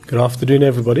Good afternoon,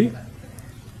 everybody.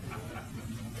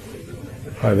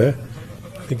 Hi there.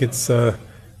 I think it's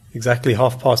exactly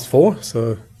 4:30,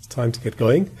 so it's time to get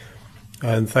going.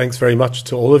 And thanks very much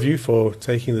to all of you for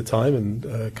taking the time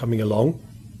and coming along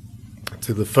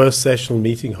to the first sessional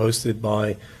meeting hosted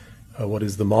by what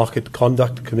is the Market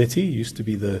Conduct Committee. It used to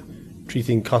be the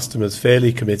Treating Customers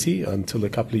Fairly Committee until a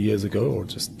couple of years ago, or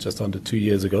just under 2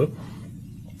 years ago.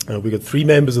 We've got 3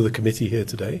 members of the committee here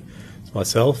today. It's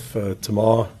myself,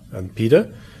 Tamar, and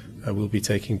Peter. We'll be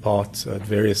taking part at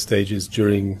various stages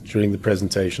during the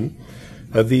presentation.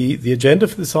 The agenda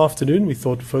for this afternoon, we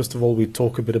thought first of all we'd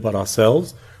talk a bit about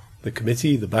ourselves, the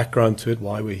committee, the background to it,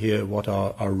 why we're here, what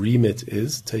our remit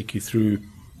is, take you through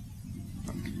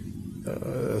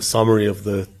a summary of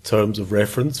the terms of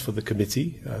reference for the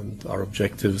committee and our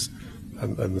objectives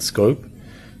and the scope,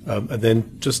 and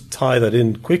then just tie that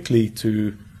in quickly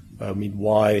to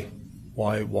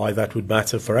why that would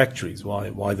matter for actuaries,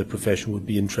 why the profession would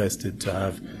be interested to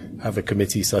have a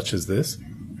committee such as this.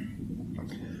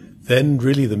 Then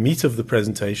really the meat of the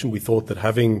presentation, we thought that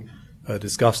having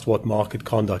discussed what market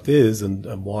conduct is and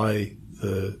why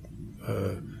the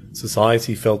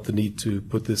society felt the need to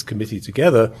put this committee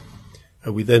together,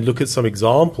 we then look at some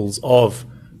examples of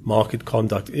market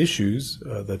conduct issues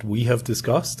that we have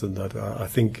discussed and that I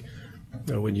think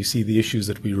when you see the issues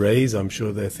that we raise, I'm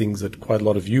sure they're things that quite a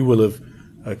lot of you will have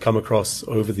come across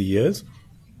over the years.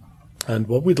 And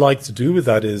what we'd like to do with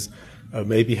that is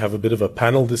maybe have a bit of a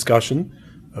panel discussion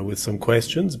with some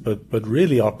questions, but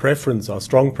really our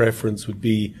strong preference would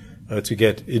be to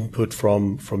get input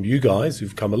from you guys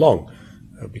who've come along,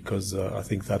 because I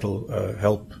think that'll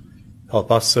help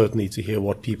us certainly to hear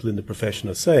what people in the profession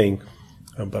are saying,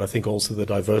 but I think also the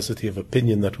diversity of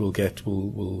opinion that we'll get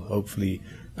will hopefully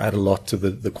add a lot to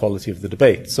the quality of the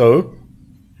debate. So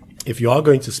if you are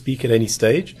going to speak at any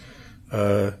stage,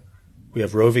 we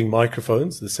have roving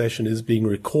microphones. The session is being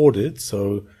recorded,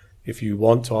 so if you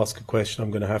want to ask a question,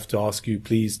 I'm going to have to ask you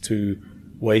please to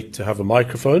wait to have a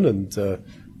microphone, and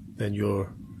then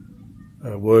your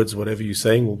words, whatever you're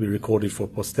saying, will be recorded for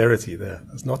posterity there.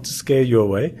 That's not to scare you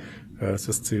away, it's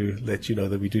just to let you know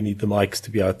that we do need the mics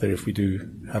to be out there if we do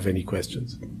have any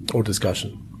questions or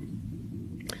discussion.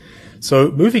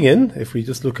 So moving in, if we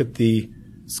just look at the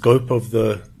scope of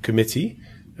the committee,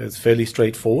 it's fairly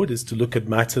straightforward. It's to look at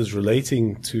matters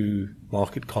relating to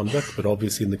market conduct, but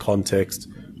obviously in the context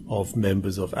of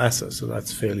members of ASA. So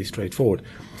that's fairly straightforward.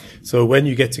 So when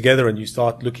you get together and you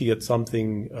start looking at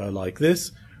something like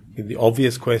this, the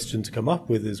obvious question to come up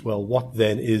with is, well, what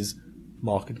then is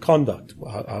market conduct?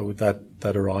 How would that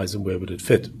arise and where would it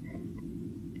fit?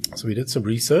 So we did some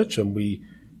research and we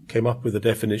came up with a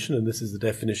definition, and this is the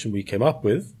definition we came up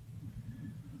with.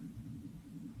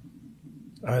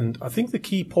 And I think the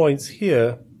key points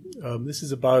here,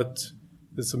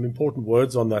 there's some important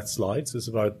words on that slide. So it's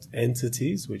about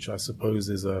entities, which I suppose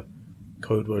is a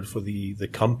code word for the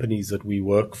companies that we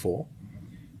work for.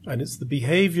 And it's the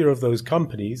behavior of those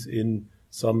companies in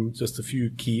just a few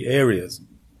key areas.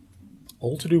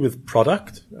 All to do with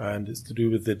product, and it's to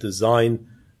do with the design,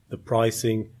 the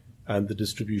pricing, and the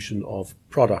distribution of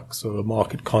products. So a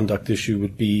market conduct issue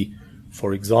would be,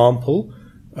 for example,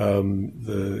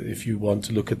 if you want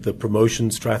to look at the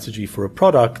promotion strategy for a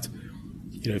product,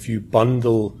 if you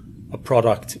bundle a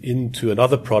product into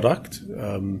another product,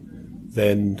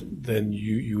 then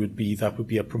that would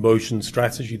be a promotion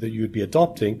strategy that you would be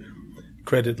adopting.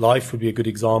 Credit Life would be a good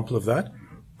example of that.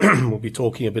 We'll be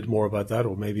talking a bit more about that,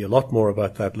 or maybe a lot more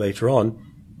about that later on.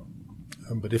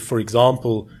 But if, for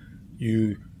example,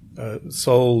 you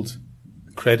sold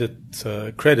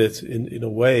credit in a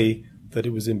way that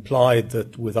it was implied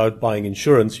that without buying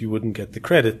insurance you wouldn't get the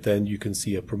credit, then you can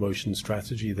see a promotion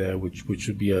strategy there, which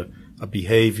would be a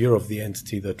behavior of the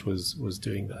entity that was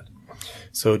doing that.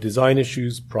 So design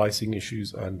issues, pricing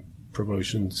issues, and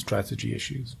promotion strategy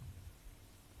issues.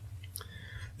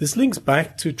 This links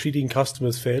back to treating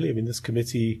customers fairly. I mean, this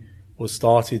committee was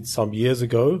started some years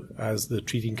ago as the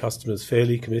Treating Customers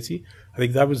Fairly Committee. I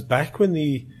think that was back when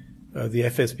the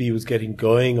FSB was getting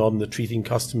going on the Treating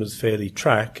Customers Fairly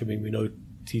track. I mean, we know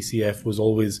TCF was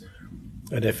always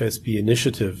an FSB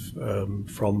initiative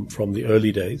from the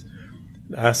early days.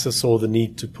 ASA saw the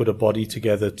need to put a body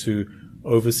together to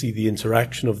oversee the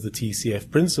interaction of the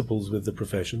TCF principles with the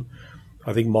profession.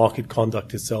 I think market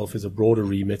conduct itself is a broader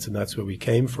remit, and that's where we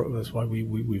came from. That's why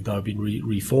we've now been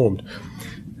reshaped.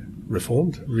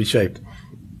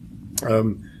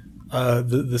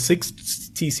 The 6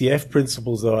 TCF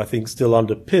principles, though, I think still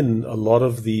underpin a lot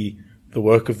of the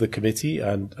work of the committee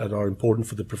and are important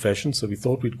for the profession. So we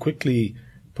thought we'd quickly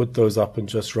put those up and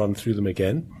just run through them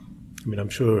again. I mean, I'm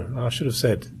sure I should have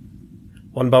said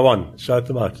one by one. Shout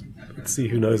them out. Let's see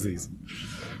who knows these.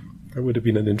 That would have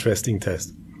been an interesting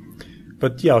test.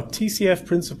 But yeah, TCF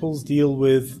principles deal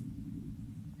with,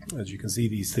 as you can see,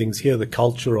 these things here, the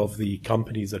culture of the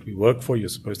companies that we work for. You're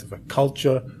supposed to have a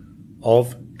culture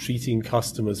of treating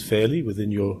customers fairly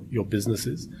within your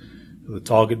businesses. The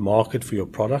target market for your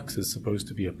products is supposed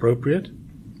to be appropriate.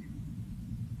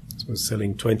 So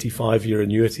selling 25-year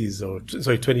annuities,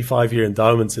 25-year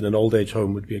endowments in an old age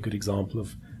home would be a good example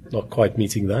of not quite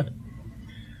meeting that.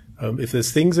 If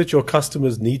there's things that your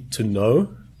customers need to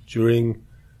know during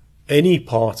any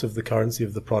part of the currency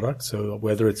of the product, so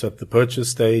whether it's at the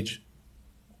purchase stage,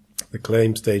 the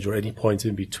claim stage, or any point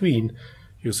in between,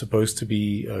 you're supposed to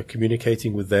be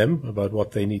communicating with them about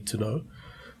what they need to know.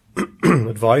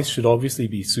 Advice should obviously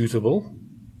be suitable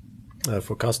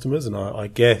for customers, and I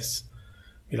guess,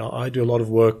 I do a lot of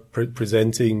work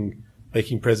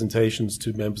making presentations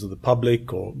to members of the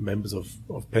public or members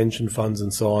of pension funds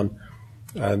and so on.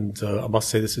 And I must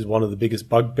say this is one of the biggest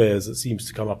bugbears that seems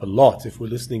to come up a lot if we're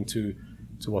listening to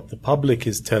what the public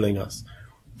is telling us.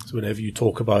 So whenever you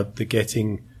talk about the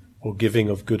getting or giving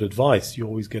of good advice, you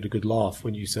always get a good laugh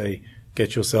when you say,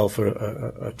 get yourself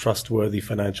a trustworthy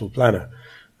financial planner.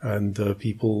 And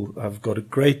people have got a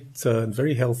great and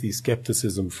very healthy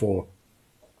skepticism for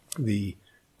the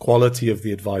quality of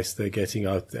the advice they're getting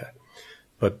out there.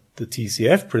 But the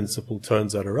TCF principle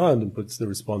turns that around and puts the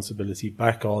responsibility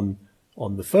back on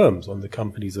the firms, on the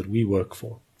companies that we work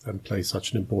for and play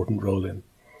such an important role in.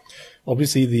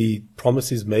 Obviously, the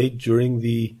promises made during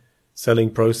the selling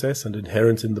process and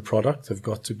inherent in the product have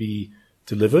got to be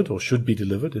delivered or should be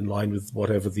delivered in line with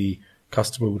whatever the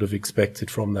customer would have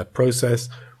expected from that process.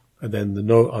 And then the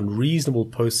no unreasonable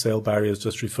post-sale barriers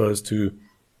just refers to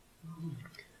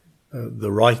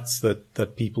the rights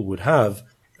that people would have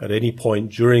at any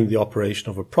point during the operation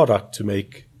of a product to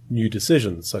make new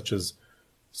decisions, such as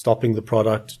stopping the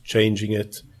product, changing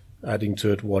it, adding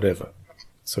to it, whatever.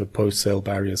 So post-sale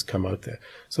barriers come out there.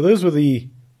 So those were the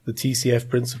TCF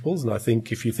principles. And I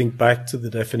think if you think back to the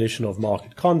definition of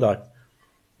market conduct,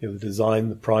 the design,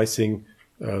 the pricing,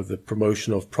 the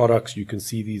promotion of products, you can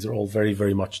see these are all very,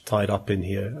 very much tied up in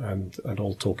here and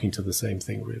all talking to the same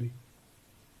thing, really.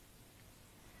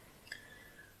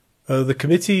 The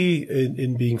committee,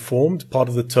 in being formed, part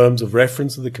of the terms of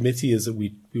reference of the committee is that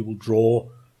we will draw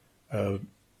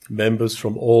members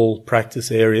from all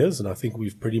practice areas, and I think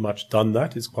we've pretty much done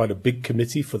that. It's quite a big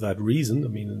committee for that reason. I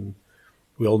mean,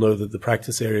 we all know that the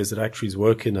practice areas that actuaries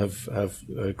work in have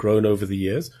grown over the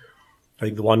years. I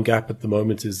think the one gap at the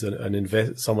moment is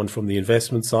someone from the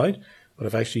investment side, but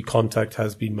if actually contact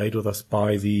has been made with us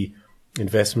by the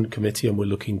investment committee, and we're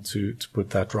looking to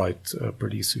put that right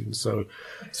pretty soon. So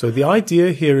the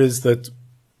idea here is that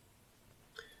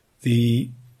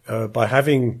by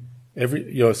having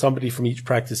somebody from each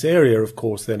practice area, of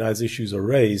course, then as issues are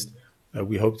raised,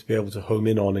 we hope to be able to home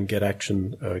in on and get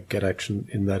action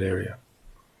in that area.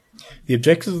 The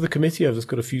objectives of the committee, I've just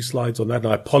got a few slides on that, and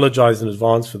I apologize in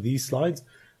advance for these slides.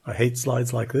 I hate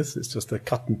slides like this. It's just a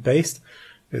cut and paste.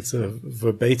 It's a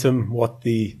verbatim what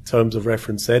the terms of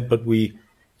reference said, but we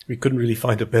couldn't really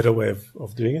find a better way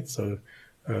of doing it, so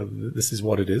this is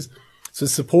what it is. So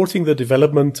supporting the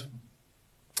development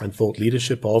and thought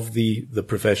leadership of the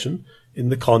profession in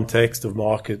the context of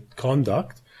market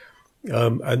conduct.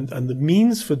 And the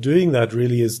means for doing that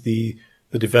really is the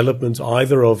development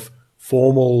either of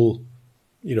formal,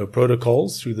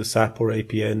 protocols through the SAP or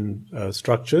APN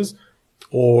structures,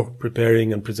 or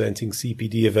preparing and presenting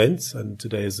CPD events. And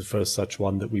today is the first such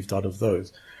one that we've done of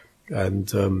those.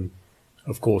 And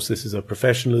of course, this is a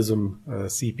professionalism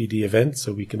CPD event,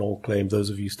 so we can all claim,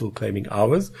 those of you still claiming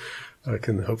hours,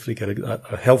 can hopefully get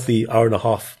a healthy hour and a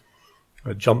half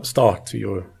jump start to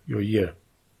your year.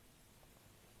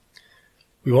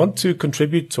 We want to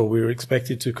contribute, or we're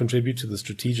expected to contribute to the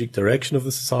strategic direction of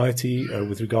the society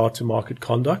with regard to market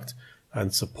conduct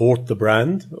and support the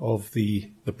brand of the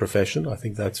profession. I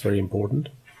think that's very important.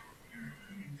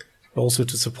 Also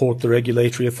to support the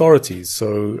regulatory authorities.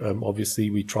 So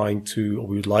obviously we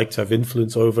would like to have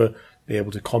influence over, be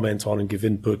able to comment on and give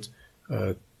input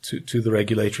to the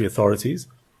regulatory authorities.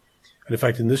 And in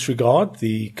fact, in this regard,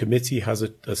 the committee has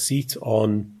a seat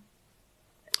on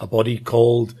a body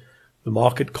called the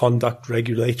Market Conduct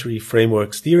Regulatory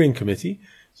Framework Steering Committee.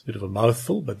 It's a bit of a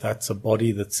mouthful, but that's a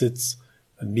body that sits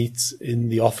and meets in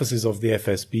the offices of the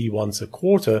FSB once a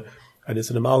quarter, and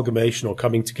it's an amalgamation or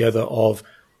coming together of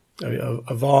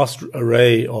a vast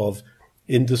array of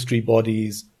industry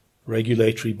bodies,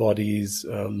 regulatory bodies,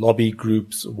 lobby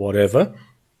groups, whatever.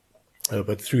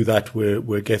 But through that,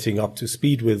 we're getting up to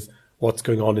speed with what's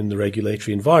going on in the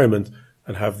regulatory environment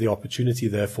and have the opportunity,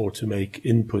 therefore, to make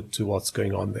input to what's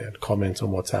going on there and comment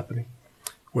on what's happening.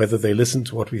 Whether they listen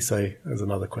to what we say is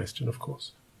another question, of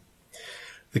course.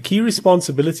 The key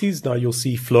responsibilities, now you'll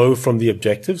see flow from the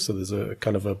objectives, so there's a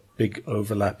kind of a big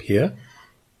overlap here.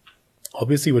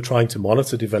 Obviously, we're trying to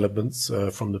monitor developments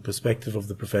from the perspective of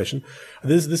the profession.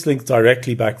 And this links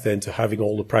directly back then to having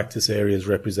all the practice areas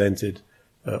represented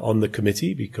on the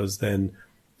committee, because then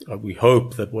we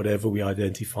hope that whatever we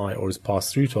identify or is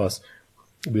passed through to us,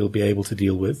 we'll be able to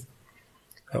deal with.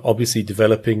 Obviously,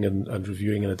 developing and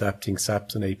reviewing and adapting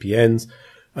SAPs and APNs.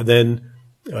 And then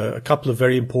a couple of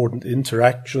very important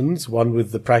interactions, one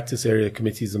with the practice area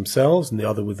committees themselves and the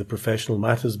other with the professional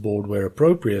matters board where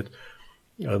appropriate.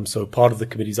 So part of the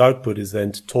committee's output is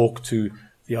then to talk to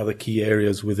the other key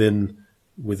areas within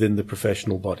the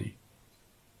professional body.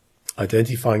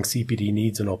 Identifying CPD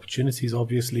needs and opportunities,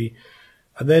 obviously.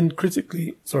 And then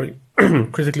critically, I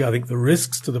think the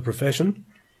risks to the profession.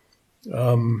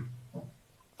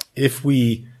 If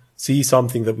we see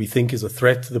something that we think is a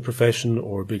threat to the profession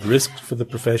or a big risk for the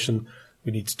profession,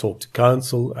 we need to talk to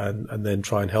council and then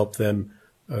try and help them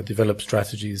develop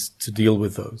strategies to deal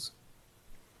with those.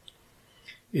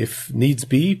 If needs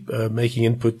be, making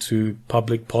input to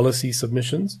public policy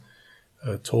submissions,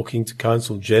 talking to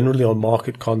council generally on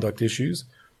market conduct issues,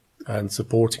 and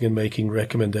supporting and making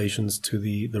recommendations to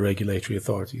the regulatory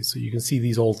authorities. So you can see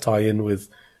these all tie in with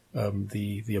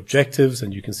the objectives,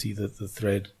 and you can see the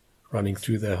thread running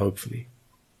through there, hopefully.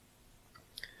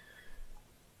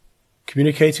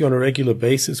 Communicating on a regular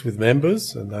basis with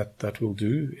members, and that we'll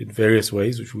do in various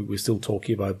ways, which we're still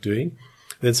talking about doing.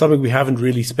 Then something we haven't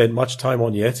really spent much time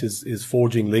on yet is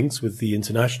forging links with the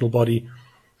international body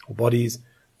or bodies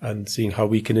and seeing how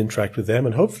we can interact with them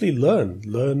and hopefully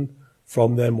learn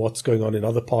from them what's going on in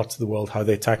other parts of the world, how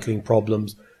they're tackling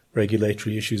problems,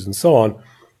 regulatory issues, and so on.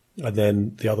 And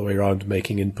then the other way around,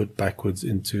 making input backwards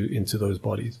into those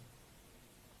bodies.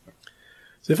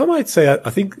 So if I might say, I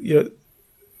think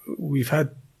we've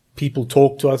had people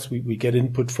talk to us. We get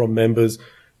input from members,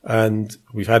 and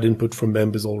we've had input from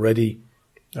members already,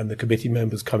 and the committee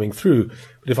members coming through.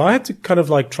 But if I had to kind of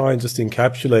like try and just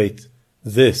encapsulate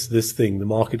this thing, the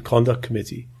Market Conduct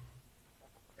Committee,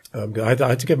 I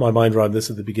had to get my mind around this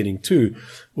at the beginning too,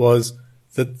 was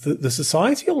that the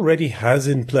society already has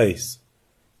in place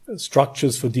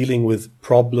structures for dealing with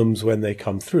problems when they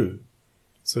come through.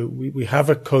 So we have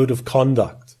a code of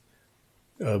conduct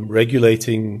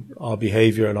regulating our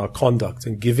behavior and our conduct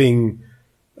and giving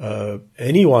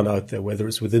anyone out there, whether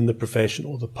it's within the profession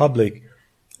or the public,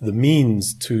 the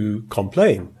means to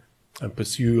complain and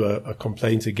pursue a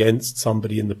complaint against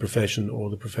somebody in the profession or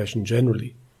the profession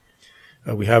generally.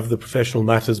 We have the Professional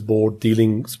Matters Board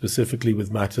dealing specifically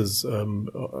with matters,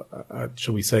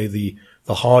 shall we say, the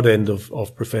hard end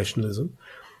of professionalism.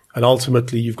 And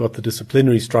ultimately, you've got the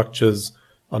disciplinary structures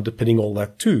underpinning all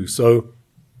that too. So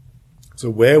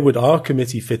where would our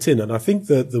committee fit in? And I think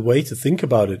that the way to think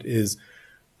about it is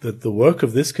that the work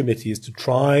of this committee is to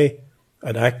try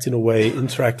and act in a way,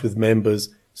 interact with members,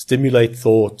 stimulate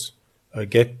thought,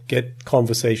 get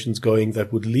conversations going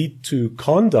that would lead to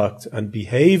conduct and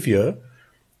behavior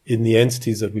in the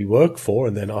entities that we work for,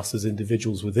 and then us as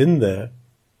individuals within there,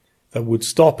 that would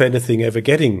stop anything ever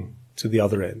getting to the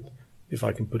other end, if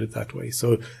I can put it that way.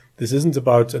 So this isn't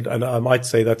about, and I might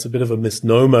say that's a bit of a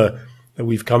misnomer that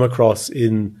we've come across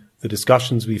in the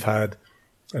discussions we've had.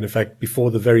 And in fact,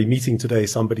 before the very meeting today,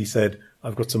 somebody said,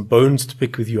 I've got some bones to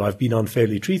pick with you. I've been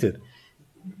unfairly treated.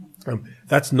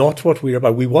 That's not what we're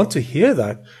about. We want to hear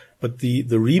that, but the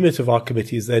remit of our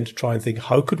committee is then to try and think,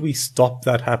 how could we stop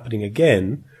that happening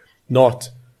again? Not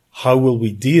how will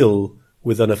we deal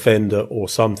with an offender or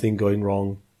something going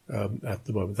wrong at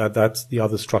the moment. That's the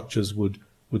other structures would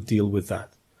deal with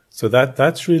that. So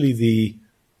that's really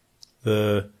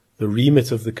the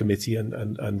remit of the committee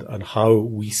and how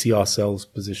we see ourselves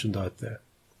positioned out there.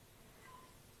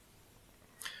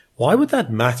 Why would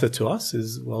that matter to us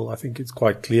well, I think it's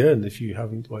quite clear. And if you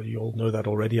haven't, well, you all know that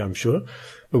already, I'm sure.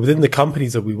 But within the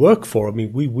companies that we work for, I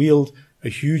mean, we wield a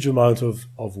huge amount of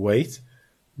weight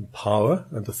and power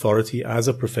and authority as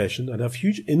a profession and have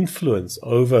huge influence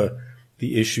over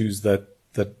the issues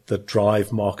that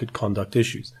drive market conduct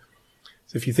issues.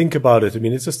 So if you think about it, I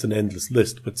mean, it's just an endless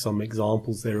list, but some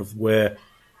examples there of where,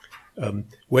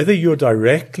 whether you're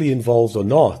directly involved or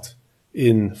not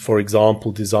in, for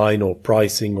example, design or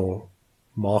pricing or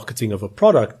marketing of a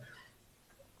product,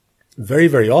 very,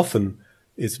 very often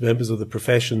it's members of the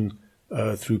profession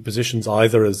through positions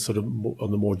either as sort of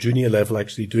on the more junior level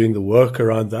actually doing the work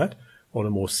around that, or on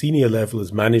a more senior level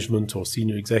as management or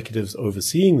senior executives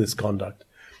overseeing this conduct.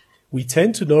 We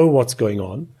tend to know what's going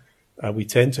on, and we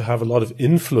tend to have a lot of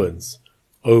influence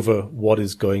over what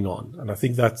is going on. And I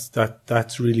think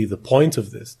that's really the point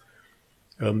of this,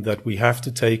 that we have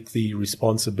to take the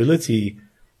responsibility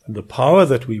and the power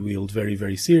that we wield very,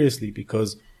 very seriously,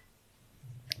 because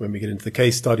when we get into the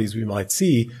case studies, we might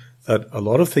see that a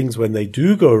lot of things, when they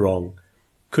do go wrong,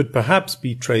 could perhaps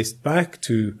be traced back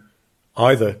to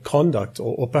either conduct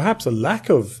or perhaps a lack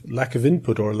of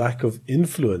input or a lack of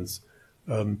influence,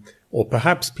 or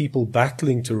perhaps people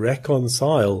battling to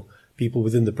reconcile, people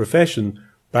within the profession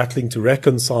battling to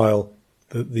reconcile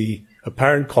the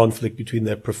apparent conflict between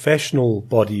their professional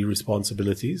body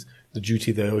responsibilities, the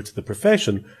duty they owe to the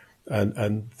profession,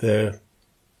 and the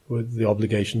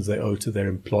obligations they owe to their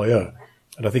employer.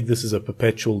 And I think this is a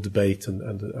perpetual debate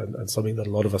and something that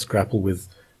a lot of us grapple with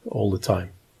all the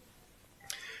time.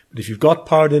 But if you've got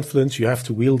power and influence, you have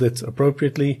to wield it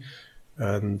appropriately.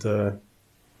 And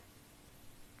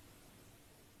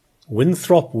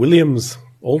Winthrop Williams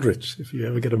Aldrich, if you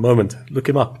ever get a moment, look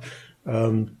him up.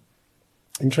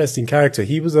 Interesting character.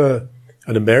 He was an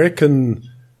American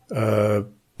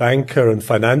banker and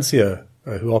financier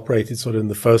who operated sort of in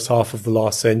the first half of the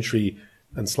last century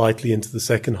and slightly into the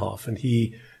second half. And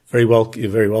he, a very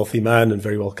wealthy man and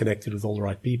very well connected with all the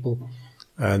right people.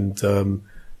 And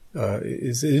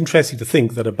it's interesting to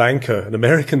think that an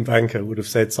American banker would have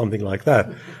said something like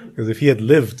that. Because if he had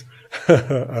lived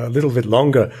a little bit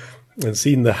longer and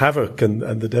seen the havoc and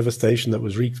the devastation that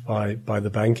was wreaked by the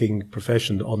banking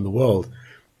profession on the world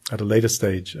at a later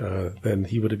stage, then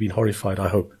he would have been horrified, I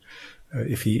hope,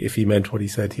 if he meant what he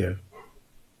said here.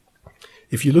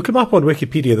 If you look him up on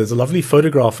Wikipedia, there's a lovely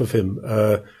photograph of him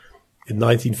in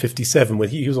 1957 when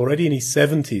he was already in his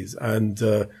 70s,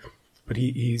 but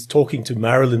he's talking to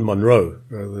Marilyn Monroe,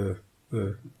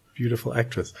 the beautiful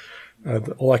actress.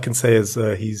 All I can say is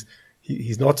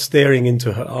he's not staring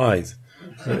into her eyes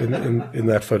in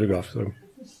that photograph. So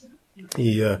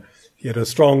he had a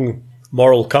strong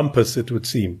moral compass, it would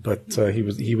seem, but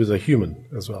he was a human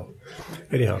as well.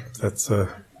 Anyhow, that's an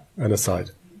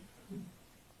aside.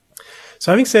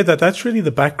 So having said that, that's really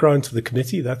the background to the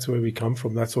committee. That's where we come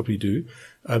from. That's what we do.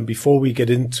 Before we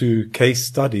get into case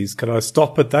studies, can I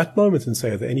stop at that moment and say,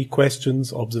 are there any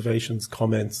questions, observations,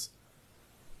 comments?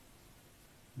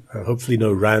 Hopefully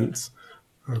no rants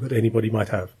that anybody might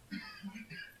have.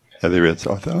 There is,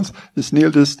 Arthur. Yes, Neil,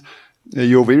 just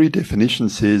your very definition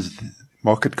says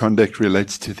market conduct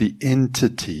relates to the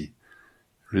entity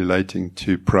relating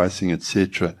to pricing,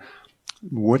 etc.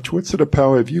 What sort of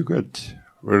power have you got?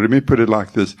 Well, let me put it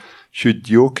like this. Should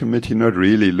your committee not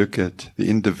really look at the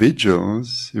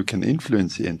individuals who can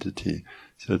influence the entity?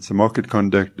 So it's the market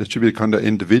conduct. It should be the conduct of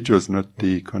individuals, not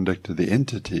the conduct of the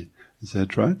entity. Is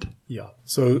that right? Yeah.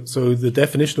 So the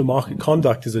definition of market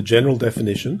conduct is a general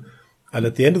definition. And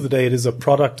at the end of the day, it is a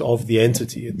product of the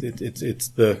entity. It's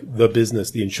the business,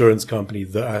 the insurance company,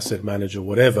 the asset manager,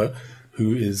 whatever,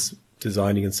 who is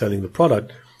designing and selling the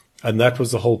product. And that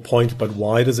was the whole point. But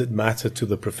why does it matter to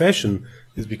the profession?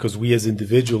 Is because we as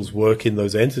individuals work in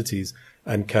those entities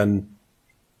and can,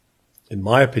 in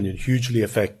my opinion, hugely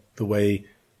affect the way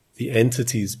the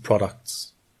entity's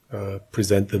products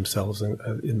present themselves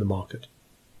in the market.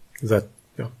 Is that,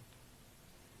 yeah.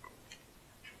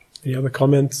 Any other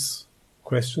comments,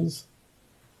 questions?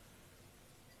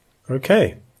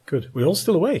 Okay, good. We're all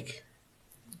still awake.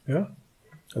 Yeah?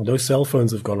 And no cell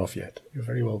phones have gone off yet. You're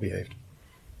very well behaved.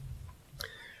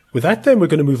 With that, then, we're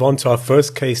going to move on to our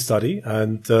first case study,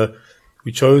 and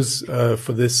we chose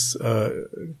for this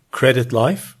Credit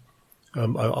Life.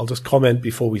 I'll just comment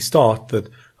before we start that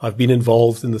I've been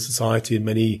involved in the society in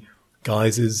many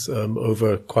guises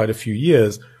over quite a few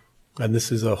years, and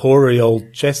this is a hoary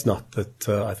old chestnut that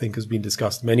I think has been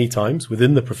discussed many times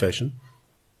within the profession.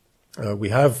 We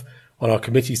have on our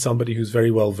committee somebody who's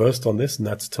very well versed on this, and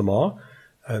that's Tamar.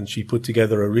 And she put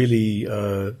together a really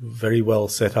very well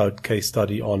set out case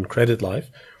study on Credit Life.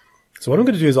 So what I'm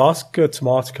going to do is ask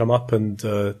Tamar to come up and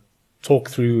talk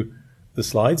through the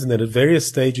slides. And then at various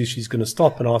stages, she's going to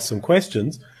stop and ask some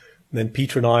questions. And then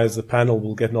Peter and I as the panel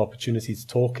will get an opportunity to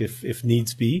talk if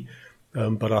needs be.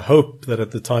 But I hope that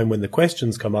at the time when the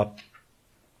questions come up,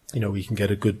 we can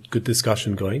get a good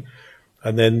discussion going.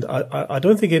 And then I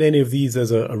don't think in any of these there's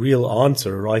a real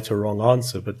answer, a right or wrong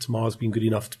answer, but Tamar's been good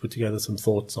enough to put together some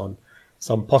thoughts on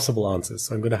some possible answers.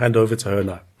 So I'm going to hand over to her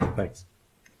now. Thanks.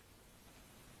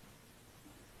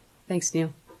 Thanks,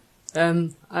 Neil.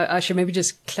 I should maybe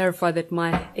just clarify that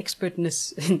my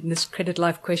expertness in this Credit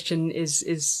Life question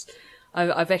is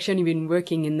I've actually only been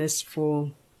working in this for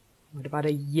about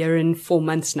a year and 4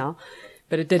 months now,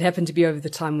 but it did happen to be over the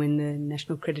time when the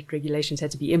national credit regulations had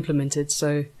to be implemented.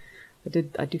 So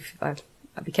I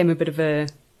became a bit of a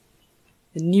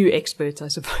new expert, I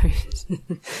suppose.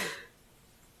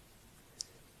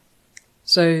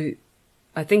 So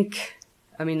I think,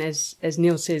 I mean, as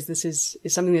Neil says, this is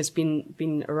something that's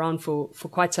been around for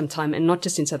quite some time, and not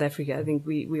just in South Africa. I think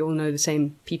we all know the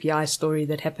same PPI story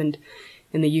that happened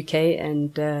in the UK,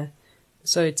 and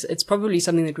so it's probably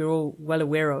something that we're all well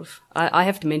aware of. I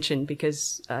have to mention,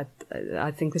 because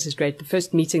I think this is great. The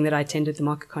first meeting that I attended, the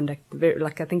market conduct,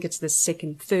 I think it's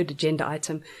the third agenda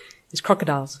item, is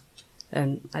crocodiles.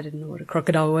 And I didn't know what a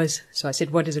crocodile was. So I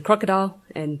said, what is a crocodile?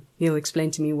 And Neil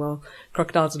explained to me, well,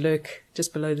 crocodiles lurk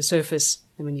just below the surface,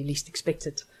 and when you least expect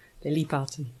it, they leap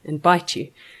out and bite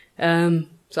you. So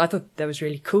I thought that was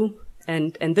really cool.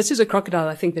 And this is a crocodile,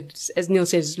 I think, that, as Neil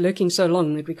says, is lurking so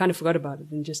long that we kind of forgot about it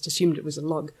and just assumed it was a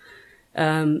log.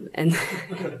 And and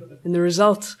the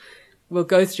result we'll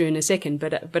go through in a second.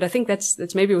 But I think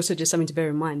that's maybe also just something to bear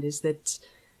in mind, is that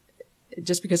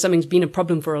just because something's been a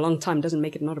problem for a long time doesn't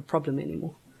make it not a problem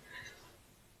anymore.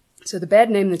 So the bad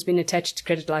name that's been attached to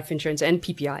credit life insurance and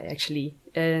PPI actually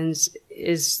is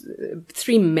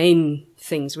three main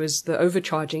things. Was the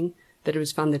overcharging, that it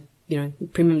was found that,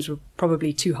 premiums were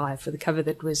probably too high for the cover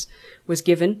that was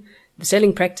given. The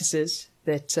selling practices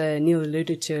that Neil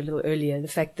alluded to a little earlier, the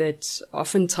fact that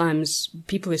oftentimes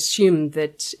people assume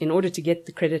that in order to get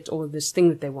the credit or this thing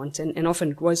that they want, and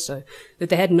often it was so, that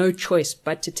they had no choice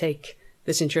but to take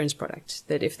this insurance product,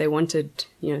 that if they wanted,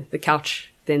 the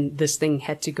couch, then this thing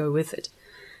had to go with it.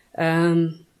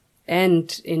 And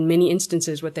in many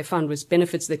instances, what they found was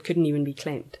benefits that couldn't even be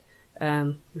claimed,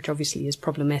 which obviously is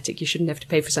problematic. You shouldn't have to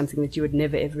pay for something that you would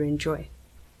never, ever enjoy.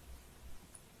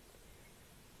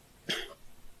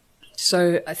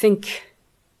 So I think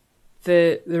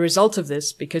the result of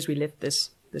this, because we left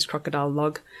this crocodile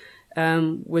log,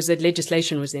 was that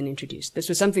legislation was then introduced. This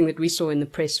was something that we saw in the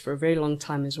press for a very long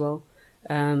time as well.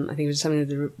 I think it was something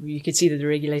that you could see that the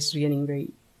regulators were getting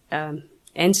very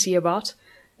antsy about,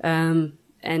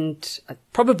 and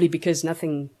probably because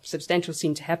nothing substantial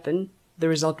seemed to happen, the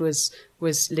result was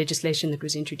legislation that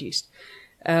was introduced,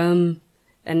 and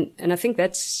I think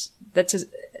that's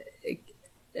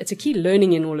a key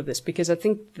learning in all of this, because I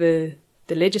think the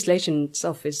legislation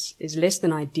itself is less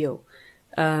than ideal,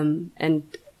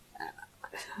 and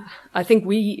I think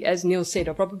we, as Neil said,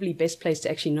 are probably best placed to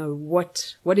actually know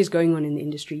what is going on in the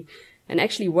industry, and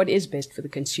actually what is best for the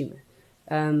consumer.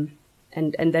 And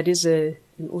that is an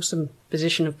awesome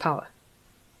position of power.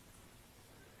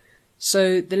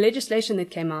 So the legislation that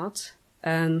came out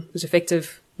was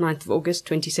effective 9th of August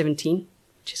 2017,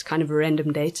 which is kind of a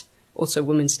random date, also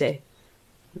Women's Day,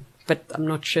 but I'm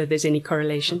not sure there's any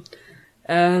correlation.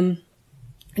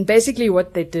 And basically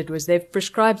what they did was they've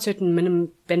prescribed certain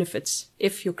minimum benefits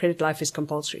if your credit life is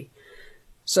compulsory.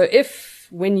 So if,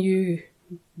 when you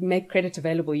make credit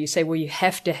available, you say, well, you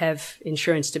have to have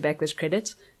insurance to back this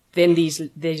credit, then these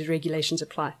regulations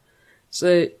apply.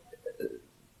 So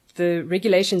the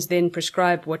regulations then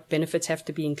prescribe what benefits have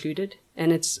to be included,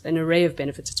 and it's an array of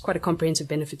benefits. It's quite a comprehensive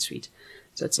benefit suite.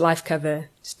 So it's life cover,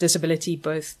 it's disability,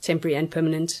 both temporary and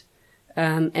permanent,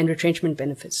 and retrenchment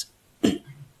benefits.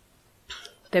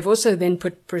 They've also then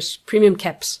put premium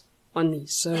caps on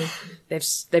these. So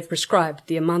they've prescribed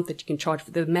the amount that you can charge,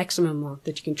 for the maximum amount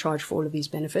that you can charge for all of these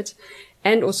benefits,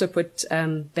 and also put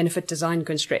benefit design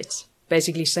constraints,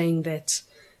 basically saying that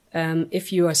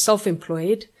if you are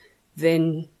self-employed,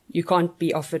 then you can't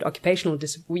be offered occupational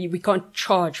disability. We can't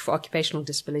charge for occupational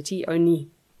disability, only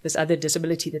this other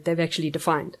disability that they've actually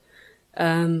defined.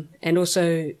 And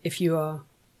also, if you are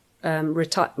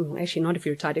retired, well, actually not if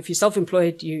you're retired, if you're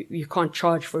self-employed, you can't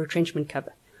charge for retrenchment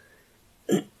cover.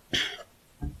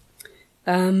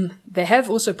 They have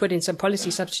also put in some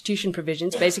policy substitution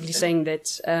provisions, basically saying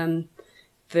that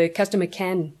the customer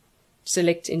can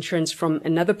select insurance from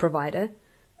another provider,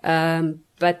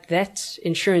 but that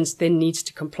insurance then needs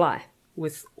to comply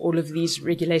with all of these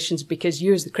regulations because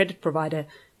you as the credit provider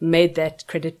made that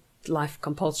credit life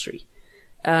compulsory.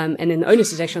 And then the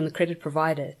onus is actually on the credit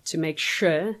provider to make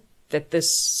sure that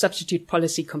this substitute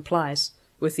policy complies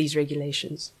with these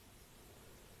regulations.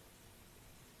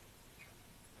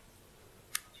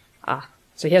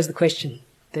 So here's the question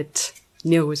that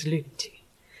Neil was alluding to.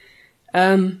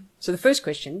 So the first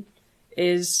question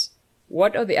is,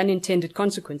 what are the unintended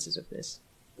consequences of this,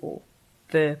 or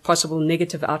the possible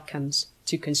negative outcomes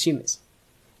to consumers?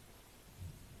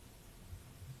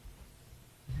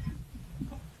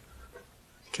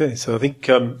 Okay, so I think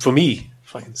for me,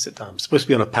 if I can sit down, I'm supposed to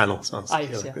be on a panel. Sounds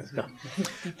yes, like this.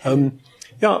 I'm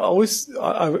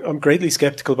greatly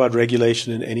skeptical about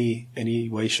regulation in any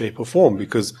way, shape, or form,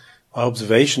 because my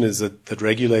observation is that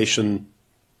regulation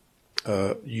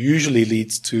usually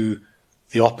leads to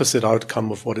the opposite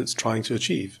outcome of what it's trying to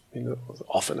achieve.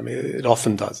 It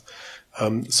often does.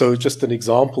 So just an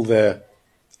example there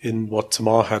in what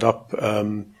Tamar had up,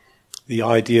 the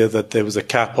idea that there was a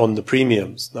cap on the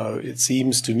premiums. Now, it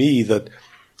seems to me that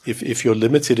if you're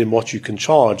limited in what you can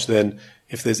charge, then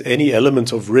if there's any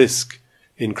element of risk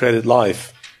in credit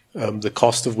life, the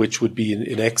cost of which would be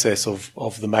in excess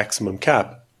of the maximum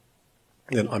cap,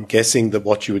 then I'm guessing that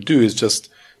what you would do is just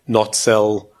not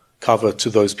sell cover to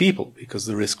those people because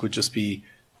the risk would just be,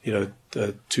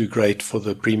 too great for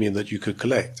the premium that you could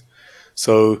collect.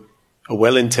 So a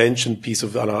well-intentioned piece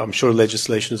of, and I'm sure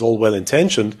legislation is all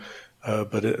well-intentioned,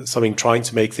 but something trying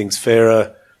to make things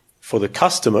fairer for the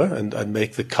customer and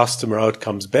make the customer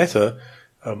outcomes better.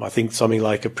 I think something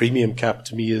like a premium cap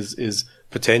to me is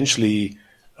potentially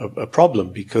a problem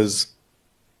because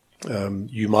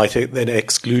you might then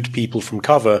exclude people from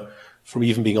cover from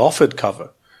even being offered cover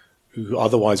who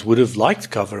otherwise would have liked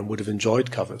cover and would have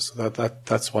enjoyed cover. So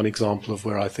that's one example of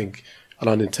where I think an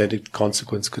unintended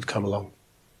consequence could come along.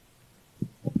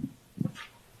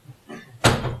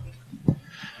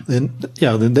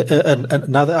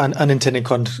 Another unintended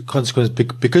consequence,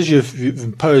 because you've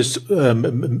imposed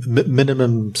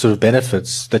minimum sort of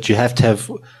benefits that you have to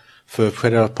have for a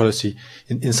credit life policy.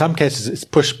 In some cases, it's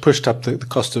pushed up the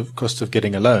cost of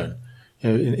getting a loan.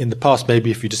 In the past,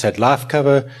 maybe if you just had life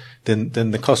cover, then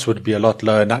the cost would be a lot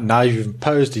lower. Now you've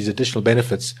imposed these additional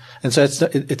benefits, and so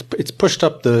it's pushed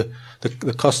up the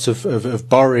cost of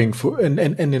borrowing and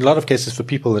in a lot of cases for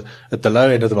people at the low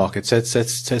end of the market. So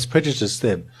it's prejudiced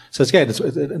them. So it's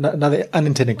another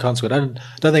unintended consequence.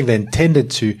 I don't think they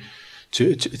intended to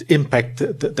impact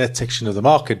that section of the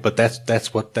market, but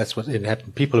that's what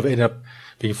happened. People have ended up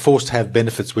being forced to have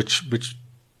benefits which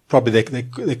probably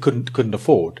they couldn't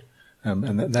afford.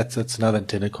 And that's another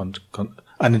unintended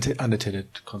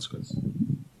consequence.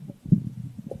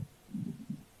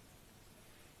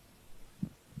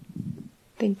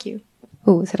 Thank you.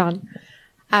 Oh, is it on?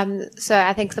 So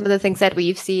I think some of the things that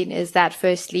we've seen is that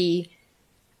firstly,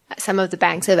 some of the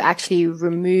banks have actually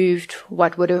removed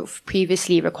what would have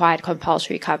previously required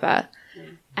compulsory cover.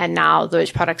 And now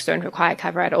those products don't require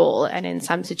cover at all. And in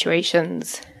some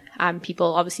situations,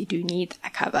 people obviously do need a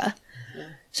cover.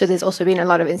 So there's also been a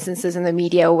lot of instances in the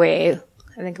media where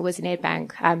I think it was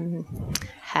Nedbank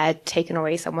had taken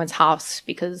away someone's house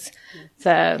because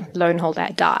the loan holder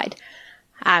had died.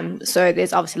 So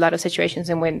there's obviously a lot of situations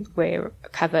where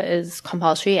cover is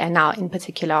compulsory, and now in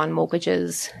particular on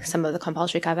mortgages, some of the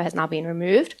compulsory cover has now been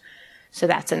removed. So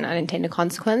that's an unintended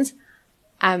consequence.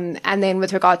 And then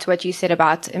with regard to what you said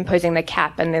about imposing the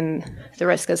cap and then the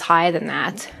risk is higher than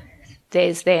that,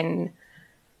 there's then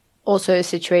also a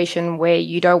situation where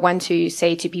you don't want to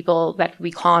say to people that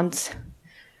we can't,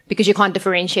 because you can't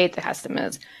differentiate the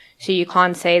customers. So you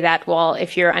can't say that, well,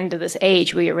 if you're under this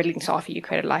age, we're willing to offer you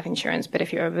credit life insurance, but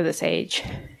if you're over this age,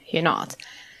 you're not.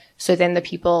 So then the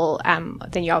people,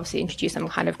 then you obviously introduce some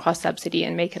kind of cross subsidy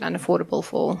and make it unaffordable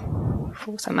for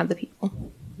some other people.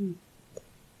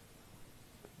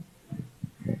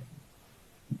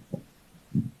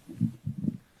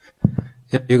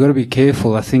 Yeah, you've got to be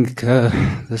careful. I think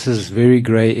this is a very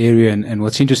grey area, and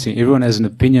what's interesting, everyone has an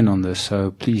opinion on this,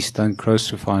 so please don't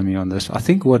crucify me on this. I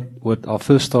think what I'll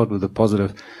first start with the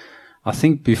positive. I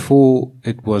think before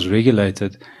it was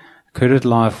regulated, credit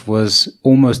life was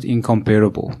almost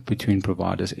incomparable between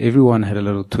providers. Everyone had a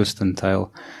little twist and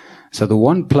tail. So the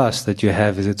one plus that you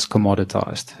have is it's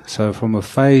commoditized. So from a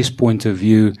phase point of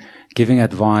view, giving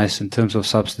advice in terms of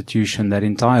substitution, that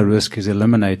entire risk is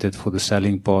eliminated for the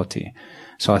selling party.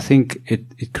 So I think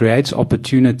it creates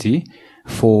opportunity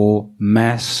for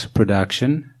mass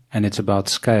production, and it's about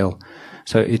scale.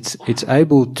 So it's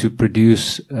able to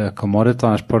produce a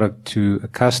commoditized product to a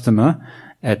customer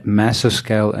at massive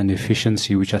scale and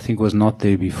efficiency, which I think was not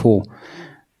there before.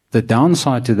 The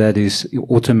downside to that is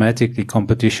automatically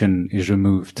competition is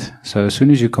removed. So as soon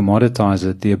as you commoditize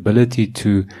it, the ability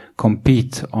to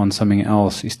compete on something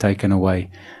else is taken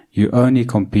away. You only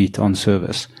compete on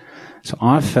service. So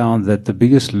I've found that the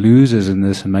biggest losers in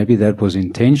this, and maybe that was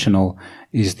intentional,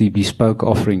 is the bespoke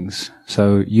offerings.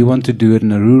 So you want to do it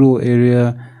in a rural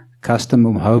area,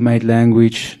 custom homemade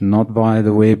language, not via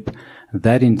the web.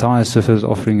 That entire service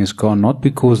offering is gone, not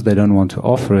because they don't want to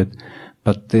offer it,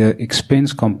 but the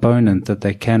expense component that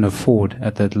they can afford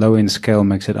at that low-end scale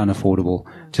makes it unaffordable,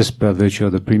 just by virtue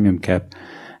of the premium cap.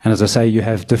 And as I say, you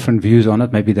have different views on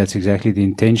it. Maybe that's exactly the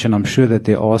intention. I'm sure that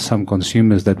there are some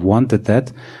consumers that wanted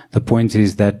that. The point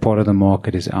is that part of the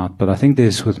market is out. But I think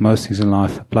there's, with most things in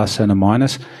life, a plus and a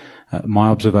minus. My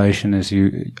observation is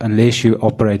unless you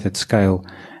operate at scale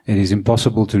it is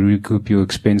impossible to recoup your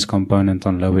expense component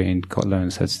on lower end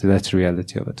loans. That's the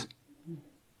reality of it.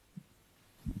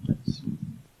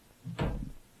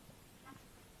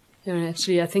 Yeah,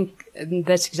 actually, I think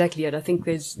that's exactly it. I think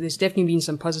there's definitely been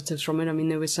some positives from it. I mean,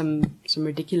 there were some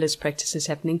ridiculous practices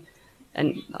happening,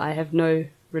 and I have no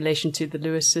relation to the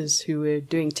Lewises who were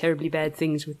doing terribly bad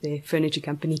things with their furniture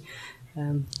company.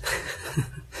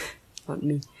 Not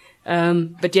me.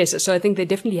 But yes, so I think there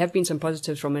definitely have been some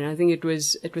positives from it. And I think it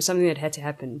was something that had to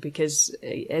happen because,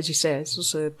 as you say, it's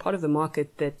also part of the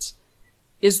market that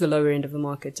is the lower end of the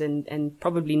market and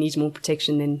probably needs more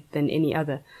protection than any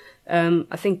other.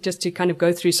 I think just to kind of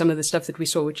go through some of the stuff that we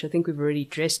saw, which I think we've already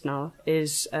addressed now,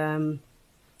 is,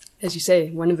 as you say,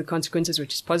 one of the consequences,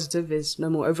 which is positive, is no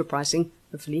more overpricing,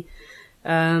 hopefully.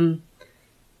 So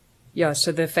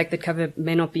the fact that cover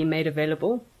may not be made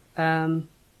available,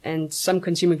 and some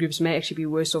consumer groups may actually be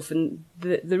worse off. And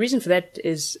the reason for that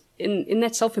is in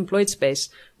that self-employed space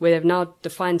where they've now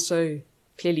defined so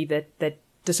clearly that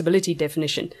disability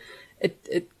definition,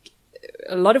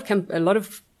 a lot of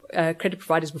credit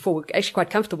providers before were actually quite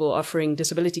comfortable offering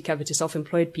disability cover to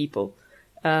self-employed people,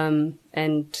 and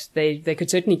they could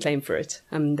certainly claim for it.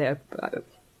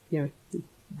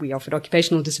 We offered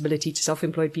occupational disability to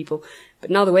self-employed people, but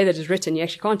now the way that it's written, you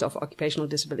actually can't offer occupational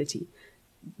disability.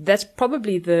 That's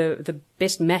probably the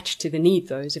best match to the need,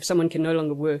 though, is if someone can no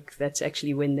longer work, that's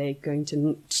actually when they're going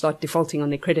to start defaulting on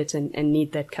their credit and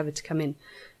need that cover to come in.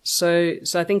 So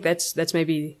I think that's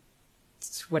maybe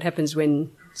what happens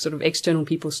when sort of external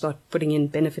people start putting in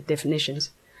benefit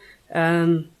definitions.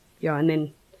 And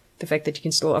then the fact that you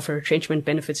can still offer retrenchment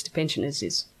benefits to pensioners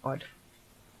is odd.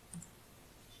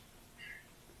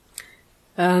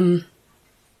 I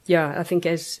think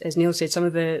as Neil said, some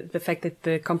of the fact that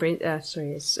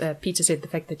Peter said, the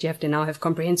fact that you have to now have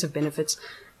comprehensive benefits,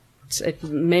 it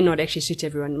may not actually suit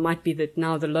everyone. It might be that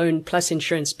now the loan plus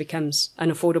insurance becomes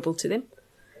unaffordable to them.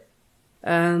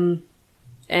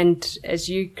 And as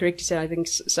you correctly said, I think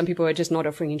some people are just not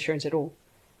offering insurance at all.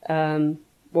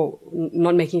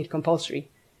 Not making it compulsory.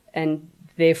 And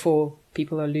therefore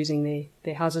people are losing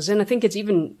their houses. And I think it's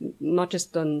even not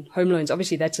just on home loans.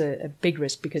 Obviously that's a big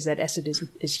risk because that asset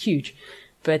is huge.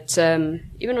 But,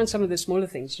 even on some of the smaller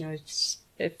things,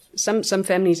 if some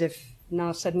families have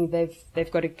now suddenly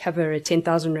they've got to cover a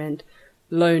 10,000 Rand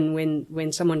loan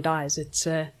when someone dies, it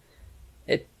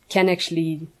can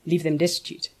actually leave them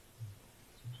destitute.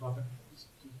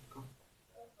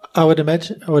 I would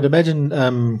imagine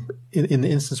in the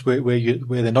instance where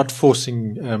they're not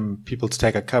forcing people to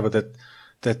take a cover, that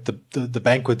the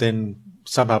bank would then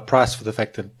somehow price for the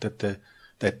fact that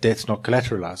debt's not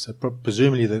collateralized. So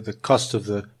presumably the cost of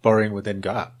the borrowing would then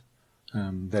go up.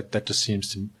 That just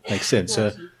seems to make sense.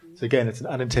 So again, it's an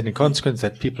unintended consequence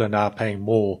that people are now paying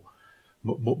more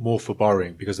for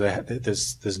borrowing because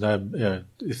there's no,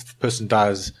 if the person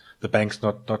dies, the bank's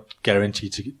not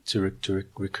guaranteed to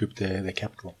recoup their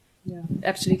capital. Yeah,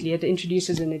 absolutely. It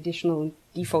introduces an additional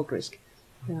default risk.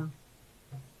 Yeah.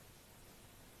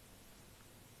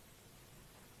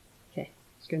 Okay,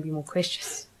 there's going to be more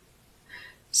questions.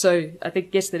 So I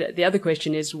guess the other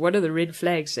question is, what are the red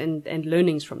flags and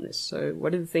learnings from this? So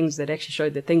what are the things that actually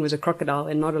showed the thing was a crocodile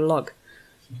and not a log?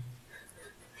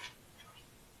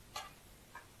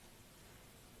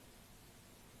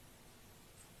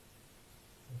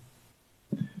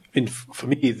 For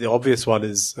me, the obvious one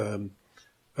is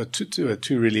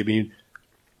two really. I mean,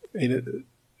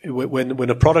 when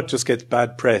a product just gets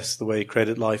bad press, the way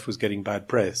Credit Life was getting bad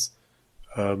press,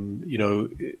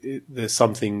 there's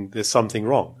something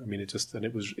wrong. I mean, it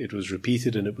was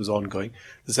repeated and it was ongoing.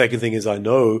 The second thing is, I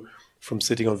know from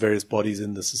sitting on various bodies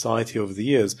in the society over the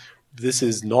years, this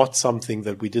is not something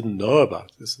that we didn't know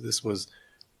about. This was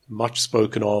much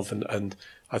spoken of, and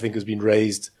I think has been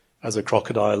raised as a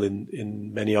crocodile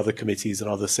in many other committees and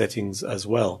other settings as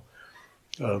well.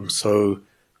 To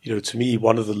me,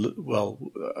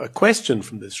 a question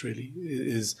from this really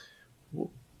is,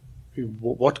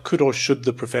 what could or should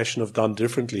the profession have done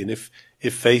differently? And if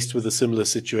faced with a similar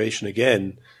situation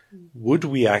again, would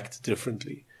we act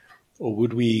differently? Or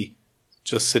would we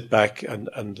just sit back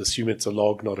and assume it's a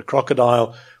log, not a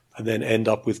crocodile, and then end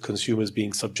up with consumers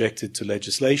being subjected to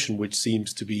legislation, which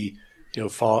seems to be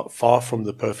far from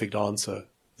the perfect answer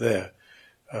there.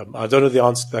 I don't know the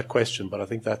answer to that question, but I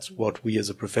think that's what we as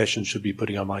a profession should be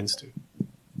putting our minds to.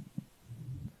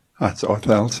 It's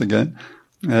Arthur Else again.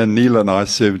 Neil and I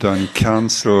served on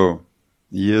council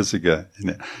years ago.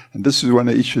 And this was one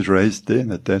of the issues raised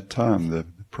then at that time, the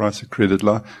price of Credit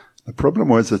Life. The problem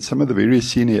was that some of the very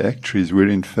senior actuaries were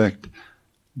in fact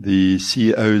the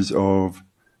CEOs of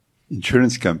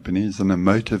insurance companies, and the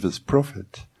motive is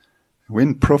profit.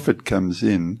 when profit comes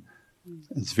in,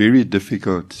 it's very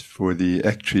difficult for the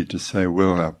actuary to say,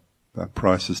 well, our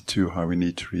price is too high, we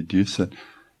need to reduce it.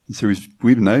 And so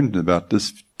we've known about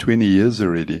this 20 years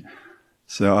already.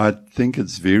 So I think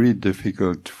it's very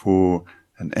difficult for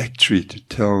an actuary to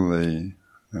tell the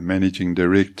managing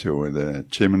director or the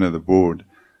chairman of the board,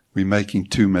 we're making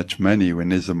too much money when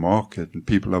there's a market and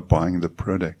people are buying the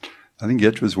product. I think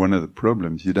that was one of the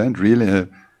problems. You don't really have,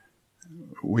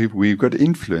 we've got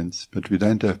influence, but we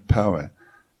don't have power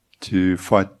to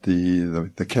fight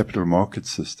the capital market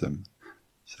system.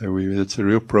 So it's a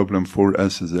real problem for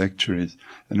us as actuaries.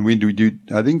 And we do,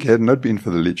 I think had it not been for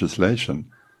the legislation,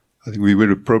 I think we would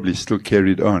have probably still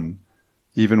carried on,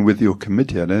 even with your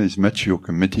committee. I don't know there's much your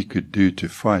committee could do to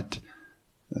fight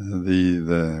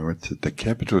the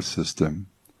capital system.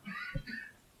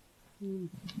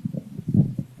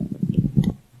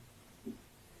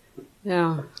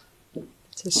 Yeah,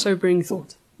 it's a sobering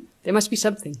thought. There must be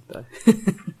something, though.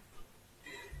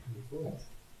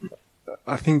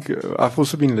 I think I've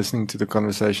also been listening to the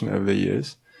conversation over the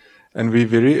years, and we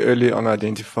very early on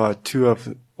identified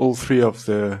all three of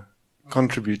the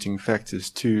contributing factors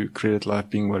to credit life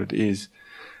being what it is.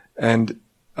 And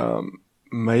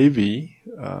maybe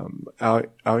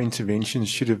our interventions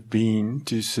should have been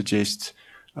to suggest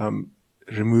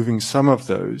removing some of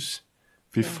those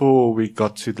before we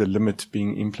got to the limit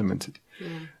being implemented.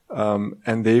 Yeah.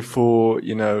 And therefore,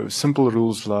 simple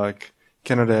rules like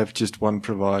cannot have just one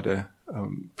provider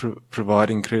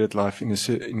providing credit life in a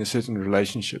certain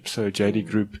relationship. So JD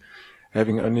Group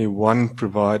having only one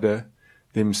provider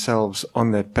themselves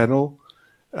on that panel,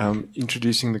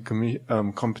 introducing the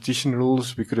competition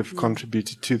rules, we could have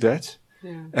contributed to that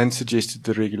and suggested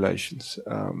the regulations.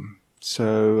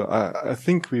 So I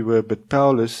think we were a bit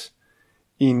powerless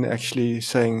in actually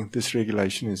saying this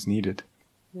regulation is needed.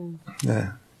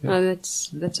 Yeah. No,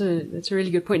 that's a really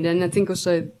good point, and I think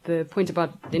also the point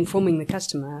about informing the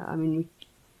customer. I mean,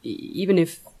 even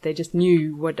if they just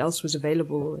knew what else was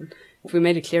available, and if we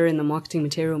made it clearer in the marketing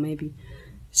material, maybe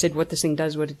said what this thing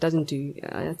does, what it doesn't do.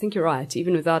 I think you're right,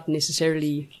 even without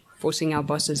necessarily forcing our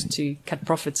bosses to cut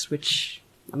profits, which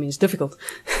is difficult.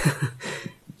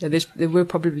 There were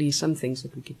probably some things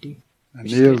that we could do.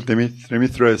 Neil, let me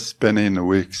throw a spanner in the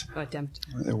works. Oh, damn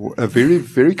it. A very,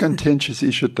 very contentious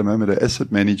issue at the moment are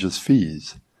asset managers'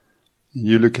 fees.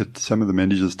 You look at some of the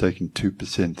managers taking 2%,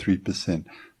 3%.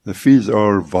 The fees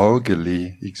are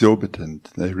vulgarly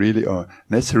exorbitant. They really are. And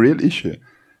that's a real issue.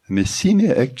 And there's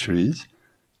senior actuaries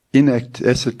in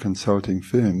asset consulting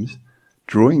firms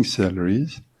drawing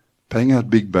salaries, paying out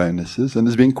big bonuses, and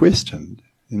it's been questioned.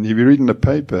 And if you read in the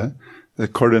paper, the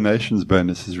coronations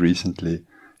bonuses recently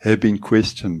have been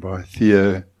questioned by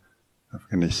Theo, I'm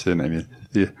going to say name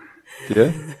Theo,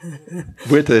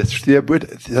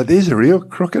 there's a real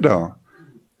crocodile.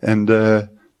 And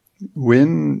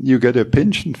when you go to a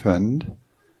pension fund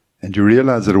and you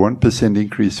realize that a 1%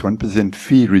 increase, 1%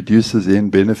 fee reduces the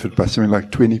end benefit by something like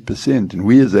 20%, and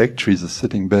we as actuaries are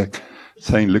sitting back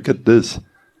saying, look at this,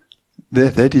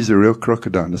 that is a real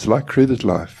crocodile. It's like credit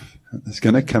life. It's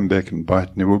going to come back and bite,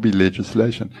 and there will be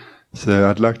legislation. So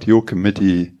I'd like your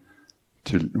committee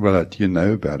you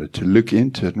know about it, to look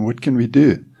into it, and what can we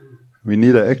do? We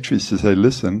need our actuaries to say,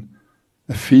 listen,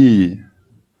 a fee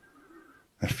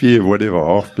of whatever,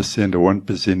 0.5% or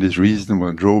 1% is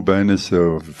reasonable. Draw bonus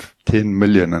of 10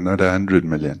 million and not 100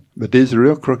 million. But there's a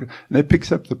real crook, and that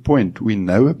picks up the point. We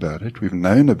know about it, we've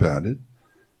known about it,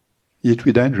 yet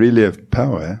we don't really have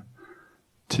power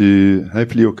to,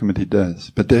 hopefully your committee does.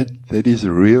 But that is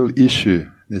a real issue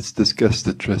that's discussed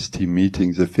at trustee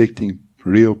meetings, affecting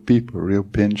real people, real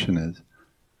pensioners.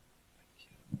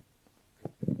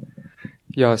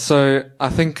 Yeah, so I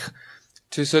think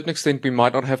to a certain extent we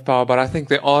might not have power, but I think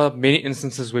there are many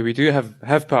instances where we do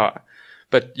have power,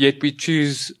 but yet we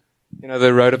choose,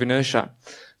 the road of inertia.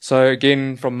 So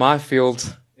again, from my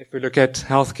field, if we look at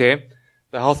healthcare,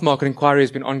 the health market inquiry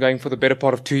has been ongoing for the better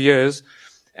part of 2 years,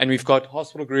 and we've got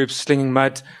hospital groups slinging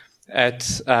mud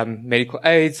at medical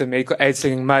aids, and medical aids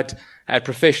slinging mud at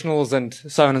professionals, and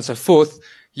so on and so forth,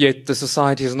 yet the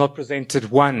society has not presented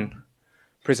one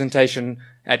presentation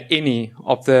at any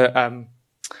of the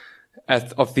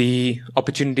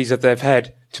opportunities that they've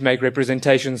had to make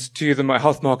representations to the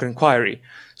health market inquiry.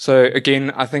 So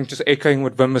again, I think just echoing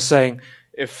what Wim was saying,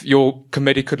 if your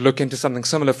committee could look into something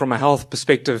similar from a health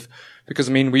perspective, because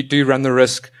we do run the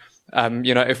risk,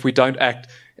 if we don't act.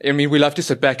 We love to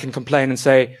sit back and complain and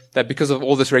say that because of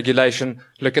all this regulation,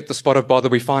 look at the spot of bother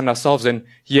we find ourselves in,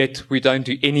 yet we don't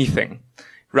do anything.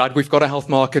 Right? We've got a health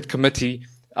market committee.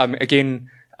 I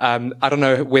don't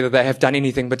know whether they have done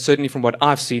anything, but certainly from what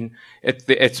I've seen,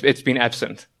 it's been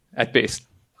absent. at best.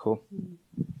 Cool.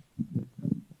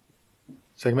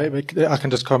 So maybe I can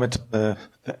just comment on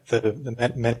the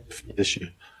management fee issue.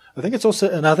 I think it's also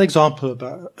another example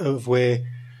of where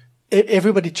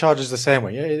everybody charges the same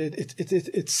way.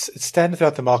 It's standard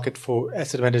throughout the market for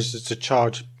asset managers to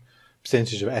charge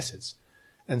percentage of assets,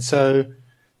 and so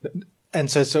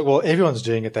well, everyone's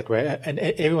doing it that way, and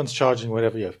everyone's charging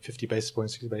whatever, 50 basis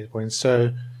points, 60 basis points.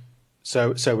 So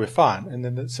we're fine, and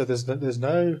then there's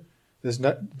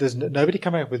nobody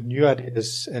coming up with new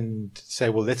ideas and say,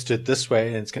 well, let's do it this way,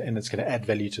 and it's going to add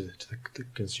value to the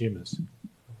consumers.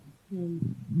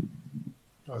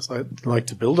 I'd like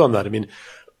to build on that. I mean,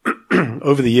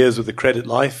 over the years with the credit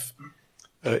life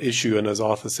issue, and as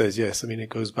Arthur says, yes, I mean, it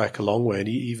goes back a long way. And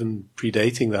even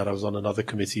predating that, I was on another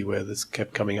committee where this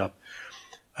kept coming up.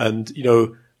 And,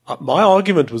 my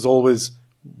argument was always,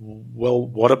 well,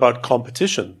 what about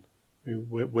competition? I mean,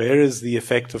 where is the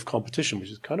effect of competition,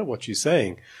 which is kind of what you're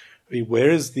saying. I mean, where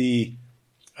is the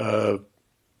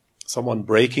someone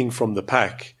breaking from the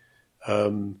pack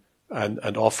and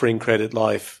offering credit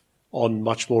life on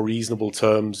much more reasonable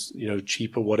terms,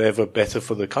 cheaper, whatever, better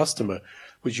for the customer,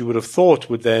 which you would have thought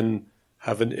would then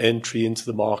have an entry into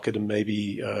the market and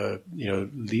maybe,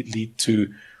 lead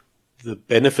to the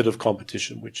benefit of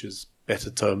competition, which is better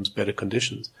terms, better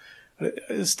conditions.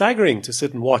 It's staggering to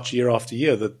sit and watch year after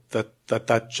year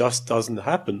that just doesn't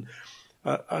happen.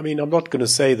 I mean, I'm not going to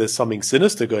say there's something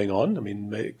sinister going on. I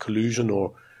mean, collusion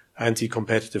or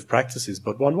anti-competitive practices,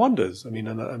 but one wonders. I mean,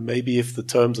 and maybe if the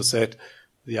terms are set,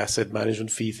 the asset management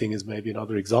fee thing is maybe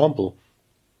another example.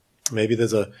 Maybe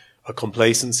there's a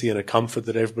complacency and a comfort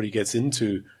that everybody gets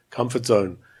into, comfort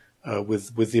zone,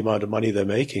 with the amount of money they're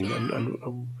making.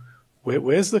 And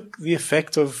where's the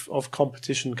effect of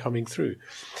competition coming through?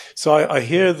 So I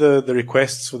hear the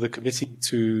requests for the committee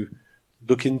to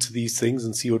look into these things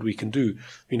and see what we can do.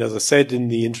 I mean, as I said in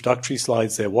the introductory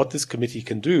slides there, what this committee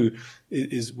can do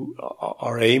is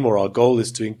our aim or our goal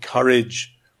is to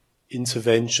encourage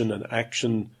intervention and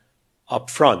action up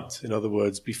front. In other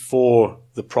words, before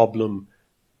the problem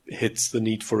hits the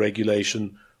need for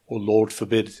regulation, or Lord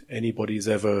forbid anybody is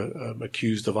ever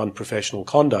accused of unprofessional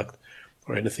conduct,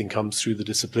 or anything comes through the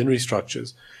disciplinary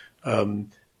structures, or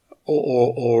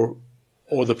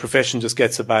the profession just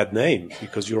gets a bad name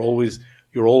because you're always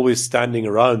standing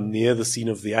around near the scene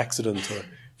of the accident, or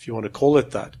if you want to call it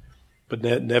that, but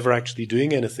never actually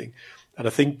doing anything. And I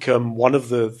think one of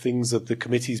the things that the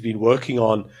committee's been working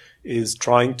on is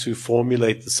trying to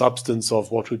formulate the substance of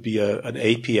what would be an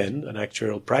APN, an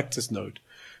actuarial practice note,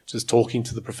 just talking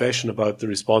to the profession about the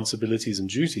responsibilities and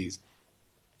duties.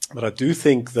 But I do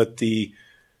think that the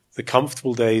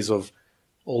comfortable days of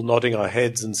all nodding our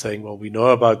heads and saying, well, we know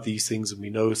about these things and we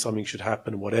know something should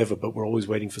happen and whatever, but we're always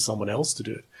waiting for someone else to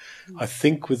do it. I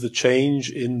think with the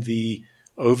change in the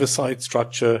oversight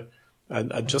structure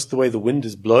and just the way the wind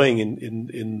is blowing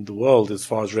in the world as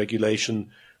far as regulation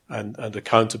and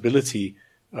accountability,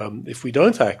 if we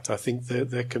don't act, I think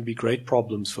there can be great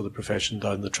problems for the profession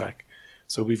down the track.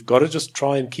 So we've got to just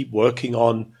try and keep working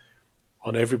on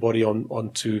everybody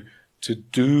on to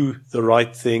do the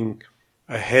right thing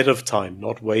ahead of time,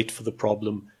 not wait for the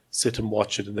problem, sit and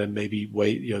watch it, and then maybe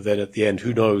wait, then at the end,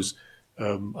 who knows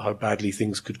how badly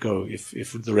things could go if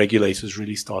the regulators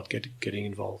really start getting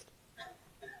involved.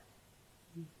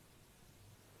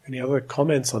 Any other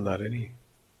comments on that? Any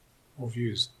more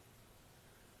views?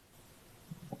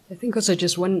 I think also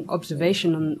just one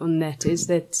observation on that is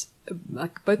that,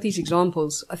 like both these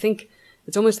examples, I think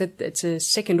it's almost that it's a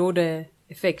second order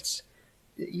effect.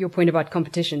 Your point about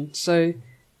competition. So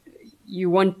you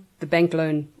want the bank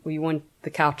loan, or you want the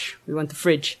couch, or you want the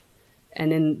fridge,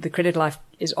 and then the credit life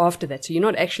is after that. So you're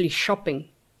not actually shopping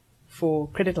for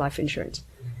credit life insurance.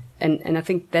 And I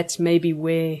think that's maybe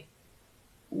where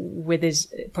there's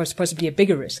possibly a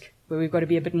bigger risk, where we've got to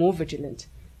be a bit more vigilant.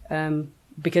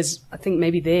 Because I think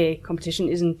maybe their competition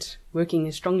isn't working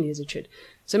as strongly as it should.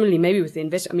 Similarly, maybe with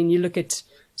the you look at,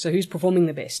 so who's performing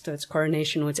the best? So it's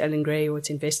Coronation, or it's Allen Gray, or it's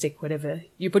Investec, whatever.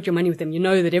 You put your money with them, you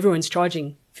know that everyone's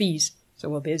charging fees. So,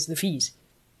 well, there's the fees.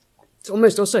 It's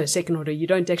almost also a second order. You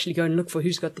don't actually go and look for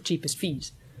who's got the cheapest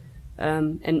fees.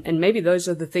 And maybe those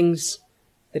are the things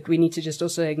that we need to just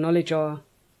also acknowledge are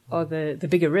the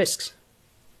bigger risks,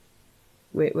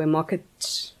 where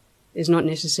market is not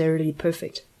necessarily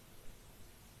perfect.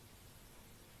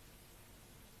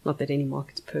 Not that any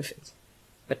market's perfect,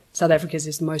 but South Africa's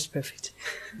is the most perfect.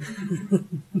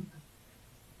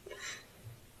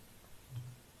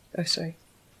 Oh, sorry.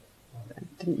 I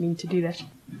didn't mean to do that.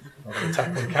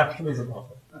 Attack on capitalism,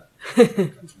 Arthur.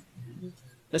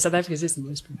 No, South Africa's is the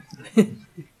most perfect.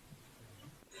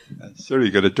 Sorry,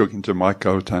 you got to talk into a mic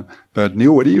all the time. But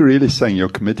Neil, what are you really saying? Your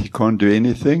committee can't do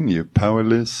anything? You're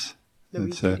powerless? No,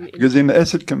 Because in the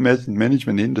asset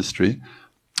management industry,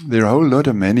 there are a whole lot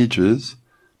of managers,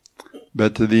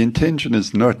 but the intention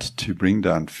is not to bring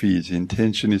down fees. The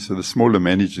intention is for the smaller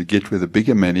manager to get where the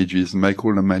bigger manager is and make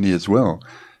all the money as well.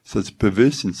 So it's a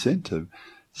perverse incentive.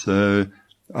 So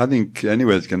I think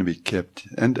anyway it's going to be kept.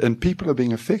 And people are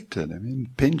being affected. I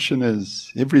mean,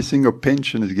 pensioners, every single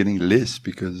pension is getting less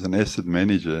because an asset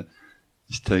manager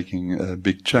is taking a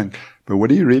big chunk. But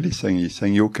what are you really saying? You're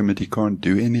saying your committee can't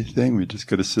do anything? We just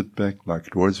got to sit back like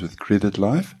it was with Credit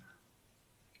Life?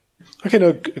 Okay, no,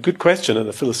 a good question, and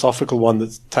a philosophical one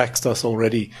that's taxed us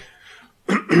already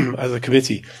as a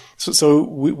committee. So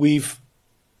we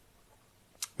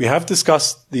have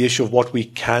discussed the issue of what we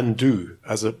can do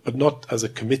but not as a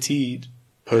committee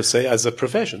per se, as a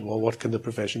profession. Well, what can the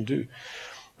profession do?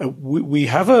 We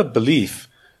have a belief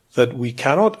that we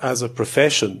cannot, as a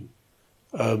profession,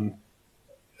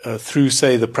 through,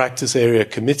 say, the practice area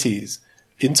committees,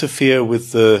 interfere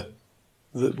with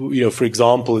for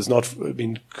example,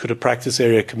 could a practice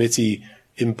area committee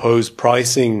impose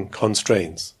pricing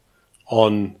constraints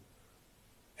on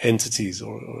entities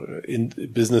or in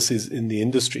businesses in the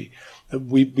industry?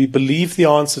 We believe the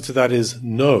answer to that is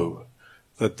no,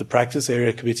 that the practice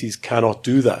area committees cannot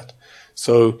do that.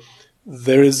 So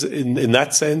there is, in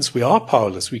that sense, we are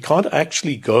powerless. We can't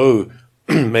actually go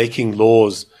making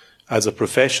laws as a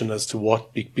profession as to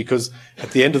what, because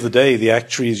at the end of the day, the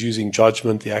actuary is using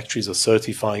judgment, the actuaries are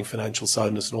certifying financial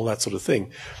soundness and all that sort of thing.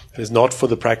 It is not for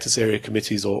the practice area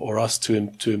committees or us to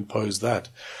impose that.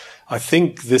 I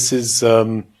think this is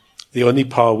the only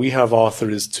power we have, Arthur,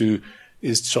 is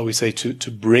shall we say,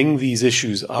 to bring these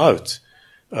issues out.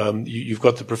 You've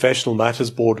got the Professional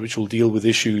Matters Board, which will deal with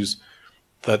issues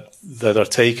that are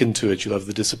taken to it. You'll have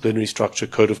the disciplinary structure,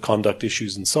 code of conduct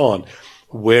issues, and so on.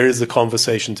 Where is the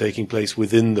conversation taking place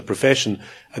within the profession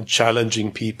and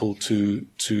challenging people to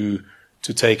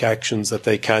take actions that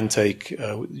they can take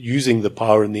using the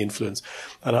power and the influence?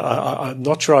 And I'm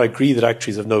not sure I agree that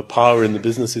actuaries have no power in the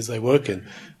businesses they work in.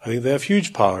 I think they have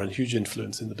huge power and huge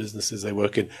influence in the businesses they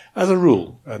work in, as a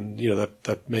rule. And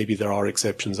that maybe there are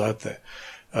exceptions out there.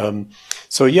 I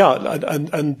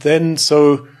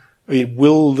mean,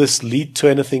 will this lead to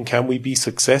anything? Can we be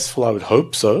successful? I would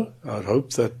hope so. I would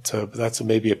hope that that's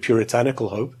maybe a puritanical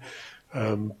hope.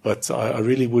 But I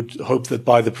really would hope that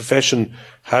by the profession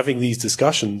having these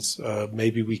discussions,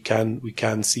 maybe we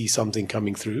can see something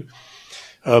coming through.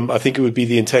 I think it would be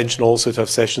the intention also to have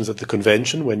sessions at the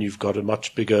convention when you've got a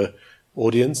much bigger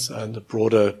audience and a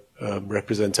broader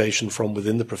representation from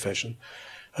within the profession,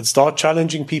 and start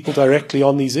challenging people directly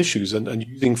on these issues and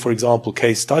using, for example,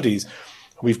 case studies.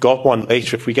 We've got one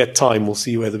later. If we get time, we'll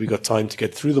see whether we got time to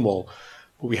get through them all.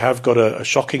 But we have got a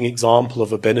shocking example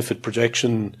of a benefit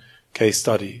projection case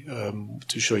study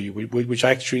to show you, which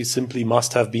actuaries simply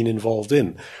must have been involved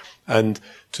in. And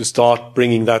to start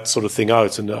bringing that sort of thing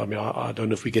out, and I mean, I don't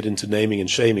know if we get into naming and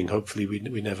shaming. Hopefully, we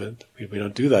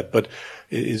don't do that. But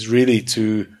it is really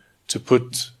to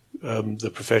put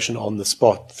the profession on the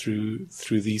spot through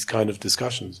these kind of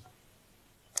discussions.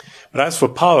 But as for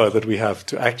power that we have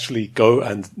to actually go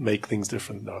and make things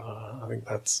different, no, I think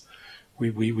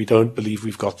we don't believe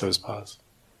we've got those powers.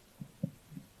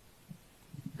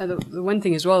 The one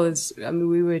thing as well is, I mean,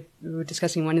 we were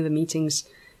discussing one of the meetings.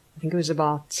 I think it was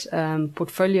about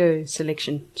portfolio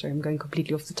selection. Sorry, I'm going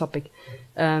completely off the topic.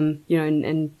 And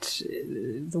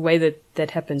the way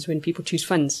that happens when people choose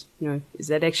funds. Does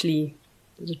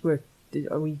it work?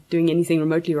 Are we doing anything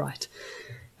remotely right?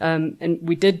 And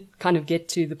we did kind of get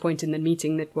to the point in the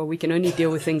meeting that, well, we can only deal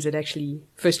with things that actually,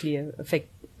 firstly, affect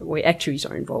where actuaries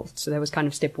are involved. So that was kind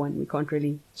of step one. We can't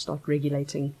really start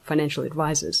regulating financial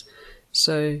advisors.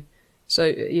 So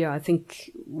I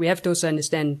think we have to also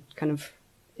understand kind of,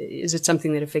 is it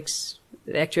something that affects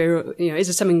the actuarial, is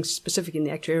it something specific in the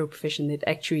actuarial profession that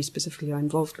actuaries specifically are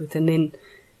involved with? And then,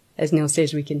 as Neil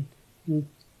says, we can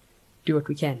do what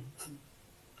we can.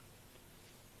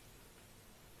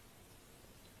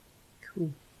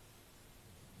 Cool.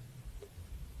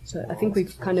 So I think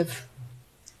we've kind of,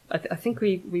 I think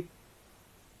we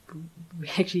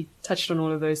actually touched on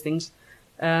all of those things.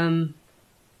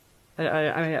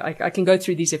 I can go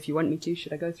through these if you want me to.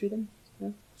 Should I go through them?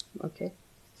 No? Okay.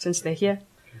 Since they're here.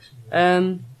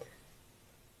 So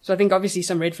I think obviously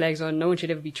some red flags are no one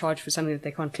should ever be charged for something that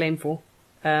they can't claim for.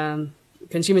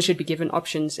 Consumers should be given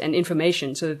options and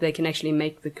information so that they can actually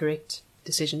make the correct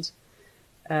decisions.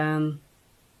 I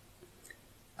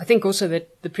think also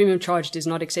that the premium charged is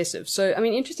not excessive. So, I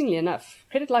mean, interestingly enough,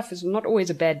 credit life is not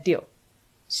always a bad deal.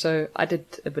 So I did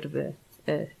a bit of a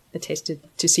a test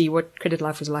to see what credit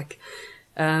life was like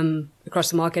across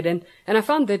the market. And I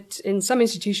found that in some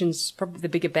institutions, probably the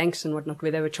bigger banks and whatnot,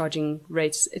 where they were charging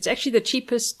rates, it's actually the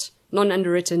cheapest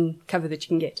non-underwritten cover that you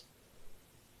can get.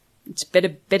 It's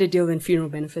better deal than funeral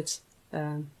benefits.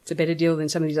 It's a better deal than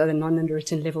some of these other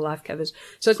non-underwritten level life covers.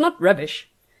 So it's not rubbish,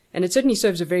 and it certainly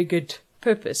serves a very good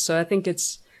purpose. So I think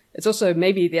it's also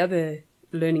maybe the other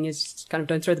learning is kind of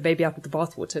don't throw the baby out with the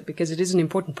bathwater, because it is an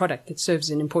important product. It serves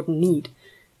an important need,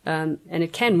 and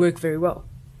it can work very well.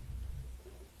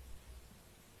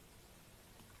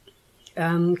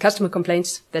 Customer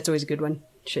complaints, that's always a good one.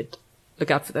 Should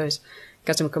look out for those.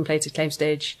 Customer complaints at claim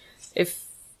stage. If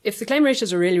the claim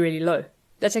ratios are really, really low,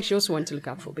 that's actually also one to look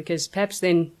out for, because perhaps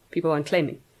then people aren't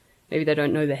claiming. Maybe they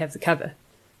don't know they have the cover,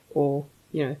 or,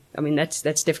 I mean, that's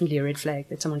definitely a red flag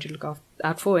that someone should look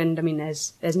out for. And I mean,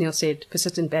 as Neil said,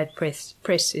 persistent bad press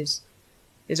is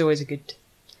always a good,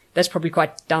 that's probably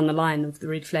quite down the line of the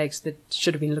red flags that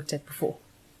should have been looked at before.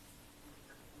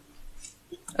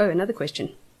 Oh, another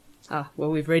question.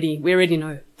 Well, we already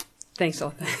know. Thanks,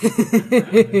 Arthur.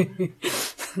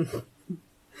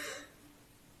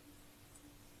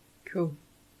 Cool.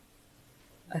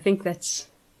 I think that's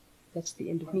the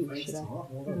end of me. Should I?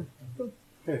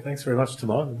 Okay, thanks very much,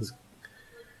 Tamar. It was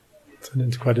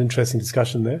quite an interesting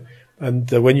discussion there.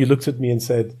 And when you looked at me and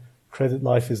said, credit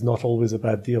life is not always a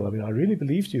bad deal, I mean, I really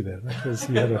believed you there. That was,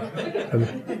 you had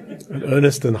an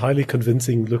earnest and highly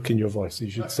convincing look in your voice. You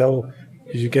should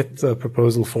get the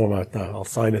proposal form out now. I'll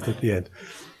sign it at the end.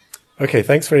 Okay,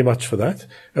 thanks very much for that.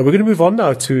 We're going to move on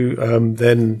now to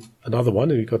then another one.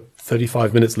 We've got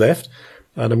 35 minutes left.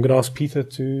 And I'm going to ask Peter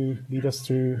to lead us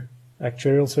through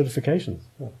actuarial certification.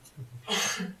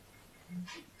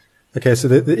 Okay, so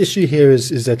the issue here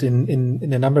is that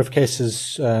in a number of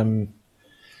cases,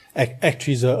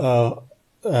 actuaries are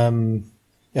and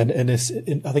I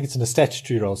think it's in a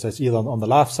statutory role. So it's either on the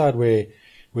life side where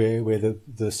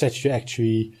the statutory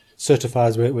actuary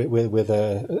certifies where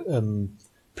the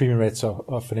premium rates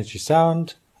are financially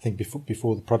sound, I think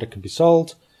before the product can be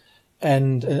sold,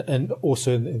 and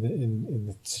also in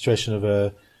the situation of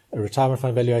a retirement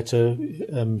fund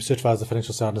evaluator certifies the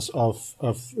financial soundness of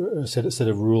a set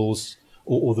of rules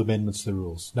or the amendments to the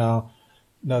rules. Now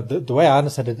the way I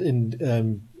understand it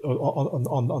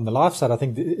on the life side, I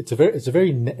think it's a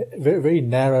very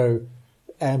narrow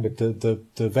ambit.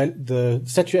 The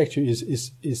statutory actuary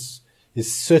is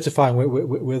certifying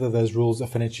whether those rules are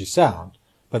financially sound,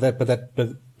 but that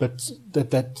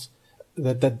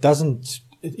doesn't.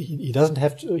 He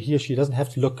or she doesn't have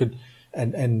to look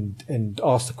and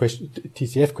ask the question,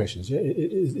 TCF questions.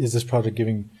 Is this product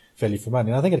giving value for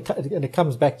money? And I think it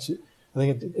comes back to, I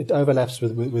think it overlaps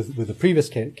with the previous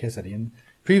case study. In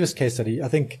previous case study, I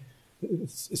think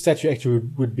statutory actuary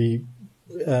would be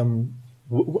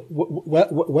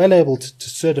well able to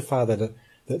certify that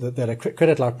a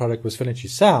credit life product was financially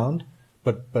sound,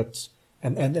 but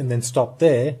then stop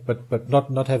there, but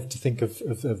not have to think of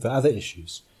the other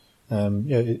issues.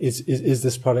 Is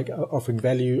this product offering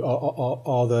value?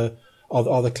 Are the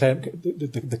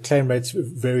claim rates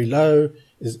very low?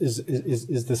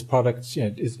 Is this product,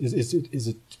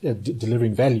 is it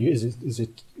delivering value? Is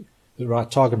it the right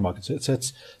target market?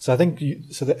 So I think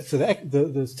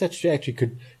the statutory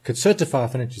actuary could certify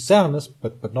financial soundness,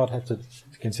 but not have to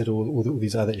consider all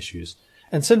these other issues.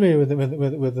 And similarly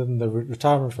within the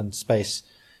retirement fund space,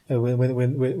 when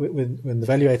the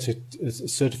evaluator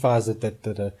certifies that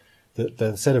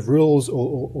the set of rules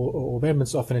or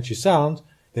amendments are financially sound,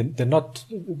 then they're not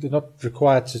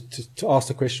required to ask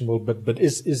the question, well, but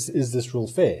is this rule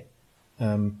fair?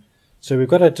 So we've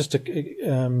got just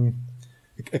a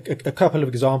couple of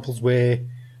examples where,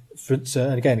 for instance,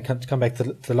 and again, to come back to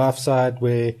the life side,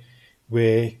 where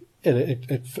a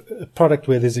product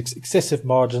where there's excessive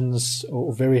margins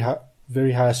or very high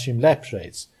assumed lapse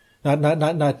rates.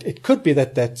 Now it could be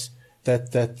that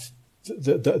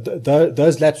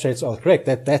those lapse rates are correct.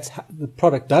 That's the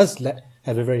product does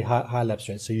have a very high lapse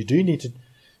rate. So you do need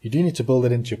to build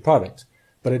it into your product.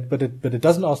 But it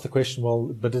doesn't ask the question.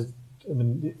 Well,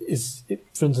 is it,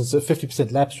 for instance, a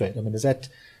 50% lapse rate? I mean, is that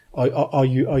are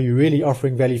you really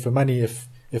offering value for money if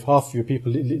half of your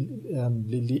people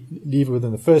leave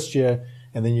within the first year,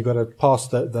 and then you've got to pass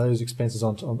those expenses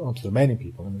onto the remaining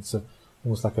people? And it's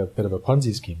almost like a bit of a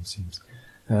Ponzi scheme, it seems.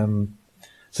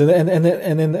 So then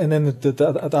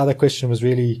the other question was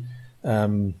really,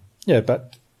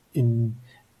 but in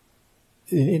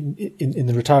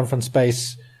the retirement fund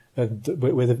space, where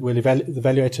the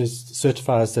evaluator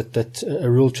certifies that a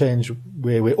rule change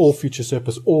where all future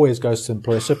surplus always goes to the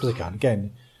employer surplus account.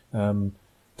 Again,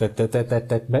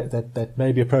 that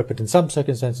may be appropriate in some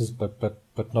circumstances,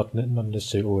 but not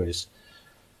necessarily always.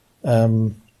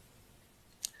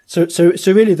 So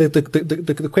really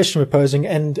the question we're posing,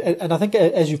 and I think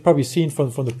as you've probably seen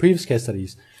from the previous case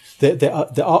studies, there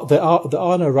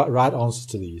are no right answers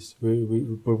to these.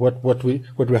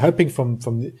 What we're hoping from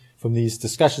these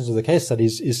discussions of the case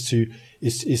studies is to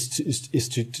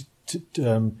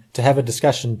have a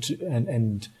discussion to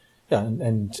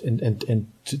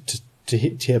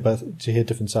hear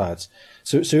different sides.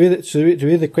 So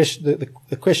really the question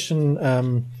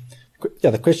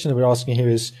that we're asking here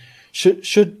is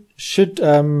should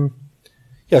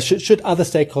other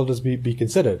stakeholders be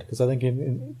considered? Because I think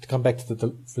to come back to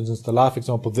for instance the life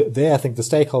example, there I think the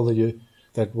stakeholder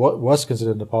that was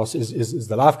considered in the past is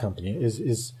the life company.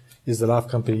 Is the life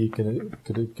company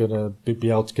gonna be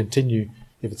able to continue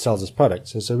if it sells its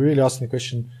products? So we're really asking the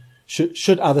question: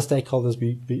 should other stakeholders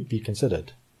be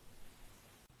considered?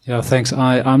 Yeah, thanks.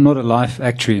 I'm not a life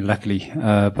actuary, luckily,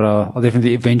 but I'll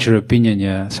definitely venture opinion.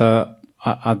 Yeah, so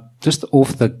I just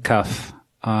off the cuff,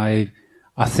 I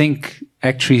think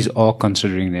actuaries are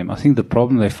considering them. I think the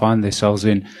problem they find themselves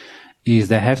in is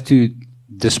they have to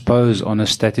dispose on a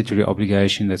statutory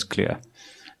obligation that's clear.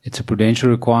 It's a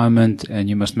prudential requirement, and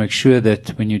you must make sure that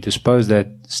when you dispose that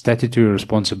statutory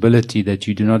responsibility, that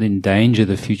you do not endanger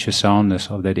the future soundness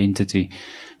of that entity,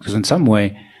 because in some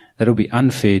way that'll be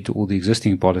unfair to all the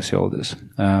existing policyholders.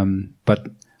 But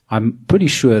I'm pretty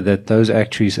sure that those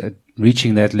actuaries at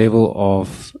reaching that level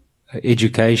of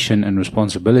education and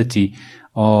responsibility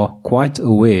are quite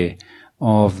aware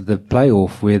of the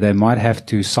playoff where they might have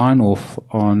to sign off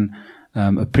on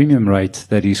a premium rate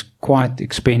that is quite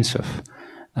expensive.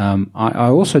 I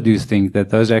also do think that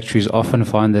those actuaries often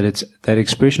find that that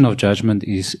expression of judgment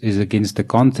is against the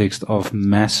context of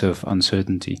massive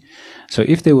uncertainty. So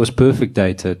if there was perfect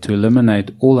data to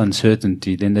eliminate all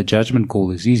uncertainty, then the judgment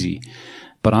call is easy.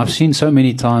 But I've seen so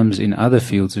many times in other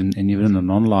fields, and even in the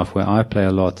non-life where I play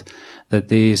a lot, that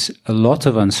there's a lot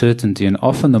of uncertainty, and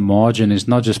often the margin is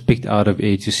not just picked out of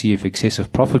air to see if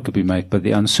excessive profit could be made, but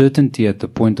the uncertainty at the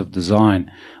point of design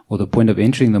or the point of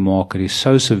entering the market is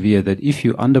so severe that if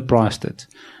you underpriced it,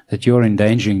 that you're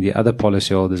endangering the other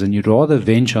policyholders, and you'd rather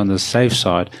venture on the safe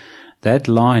side. That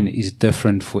line is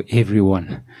different for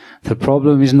everyone. The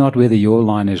problem is not whether your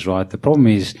line is right. The problem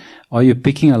is, are you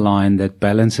picking a line that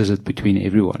balances it between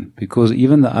everyone? Because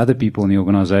even the other people in the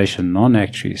organization,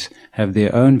 non-actuaries, have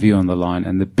their own view on the line,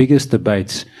 and the biggest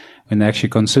debates when they actually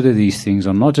consider these things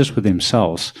are not just with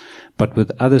themselves, but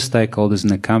with other stakeholders in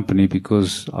the company,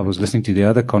 because I was listening to the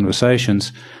other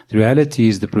conversations. The reality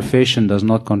is the profession does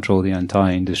not control the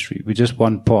entire industry. We're just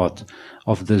one part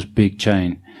of this big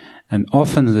chain. And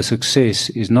often the success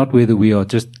is not whether we are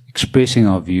just expressing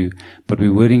our view, but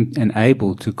we're willing and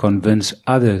able to convince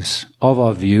others of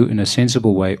our view in a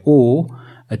sensible way, or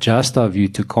adjust our view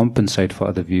to compensate for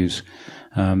other views.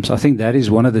 So I think that is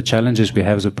one of the challenges we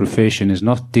have as a profession, is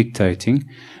not dictating,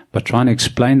 but trying to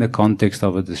explain the context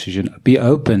of a decision, be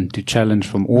open to challenge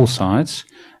from all sides,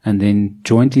 and then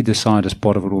jointly decide as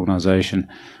part of an organization.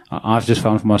 I've just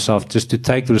found for myself, just to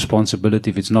take the responsibility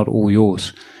if it's not all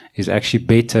yours, is actually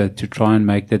better to try and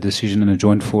make that decision in a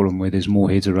joint forum where there's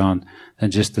more heads around than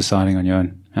just deciding on your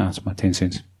own. That's my 10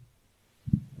 cents.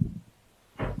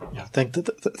 Yeah, thank you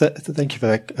for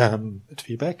that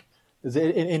feedback. Is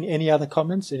there any other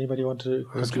comments? Anybody want to?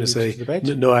 I was going to say,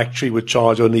 no actuary would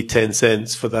charge only 10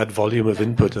 cents for that volume of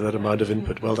input and that amount of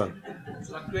input. Well done.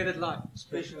 It's like credit life,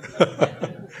 special.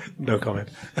 No comment.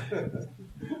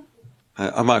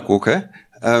 I'm Mike Walker.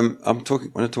 I want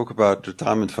to talk about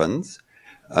retirement funds.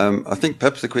 I think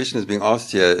perhaps the question is being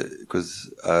asked here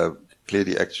because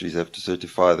clearly actuaries have to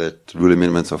certify that rule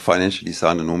amendments are financially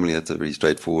sound, and normally it's a very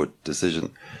straightforward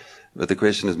decision. But the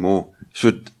question is more,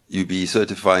 should you be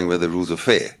certifying whether rules are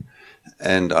fair?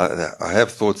 And I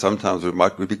have thought sometimes it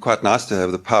would be quite nice to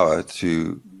have the power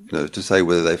to say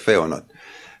whether they're fair or not.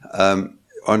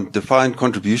 On defined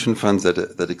contribution funds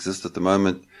that exist at the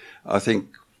moment, I think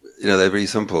they're very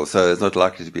simple, so it's not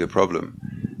likely to be a problem.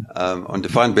 On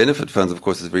defined benefit funds, of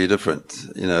course, is very different.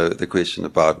 The question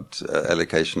about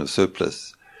allocation of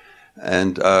surplus.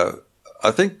 And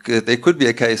I think there could be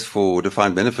a case for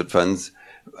defined benefit funds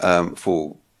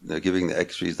for giving the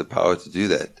actuaries the power to do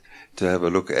that, to have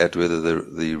a look at whether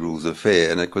the rules are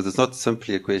fair. And because it's not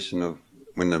simply a question of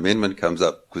when an amendment comes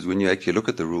up, because when you actually look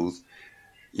at the rules,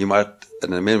 you might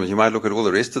look at all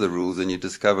the rest of the rules and you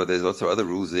discover there's lots of other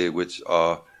rules there which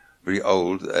are very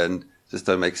old and just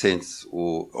don't make sense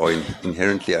or are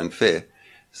inherently unfair.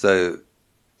 So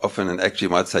often an actuary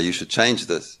might say you should change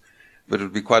this, but it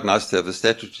would be quite nice to have the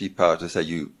statutory power to say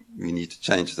we need to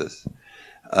change this.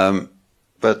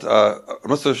 But I'm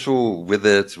not so sure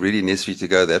whether it's really necessary to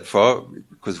go that far,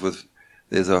 because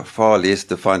there's a far less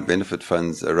defined benefit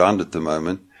funds around at the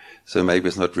moment, so maybe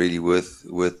it's not really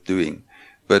worth doing.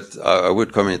 But I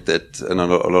would comment that in a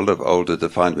lot of older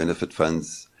defined benefit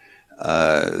funds,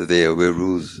 there were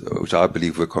rules which I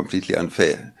believe were completely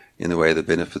unfair in the way the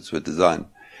benefits were designed.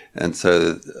 And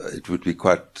so it would be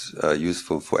quite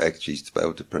useful for actuaries to be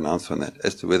able to pronounce on that.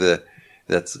 As to whether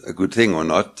that's a good thing or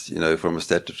not, from a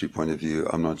statutory point of view,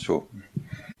 I'm not sure.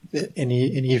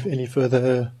 Any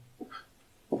further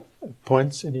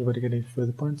points? Anybody got any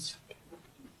further points?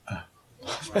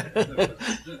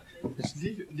 Just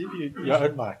leave your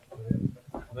own mic.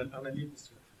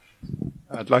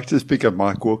 I'd like to pick up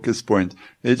Mike Walker's point.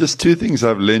 There are just two things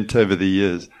I've learnt over the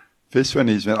years. First one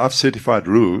is when I've certified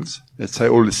rules, let's say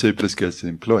all the surplus goes to the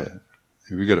employer.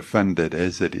 We've got a fund that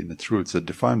has that in its rules, a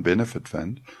defined benefit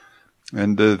fund.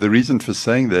 And the reason for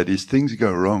saying that is things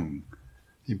go wrong.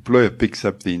 The employer picks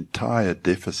up the entire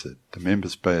deficit. The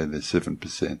members pay their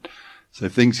 7%. So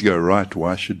if things go right,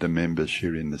 why should the members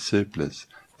share in the surplus?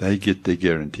 They get their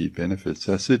guaranteed benefits.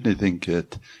 So I certainly think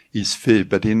it is fair,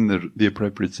 but in the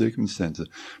appropriate circumstances.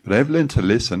 But I have learnt a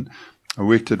lesson. I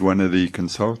worked at one of the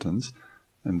consultants,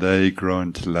 and they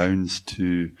grant loans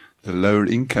to the lower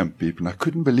income people. And I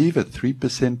couldn't believe it,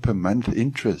 3% per month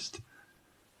interest.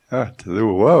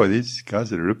 Wow, these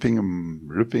guys are ripping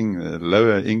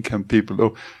lower income people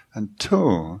off.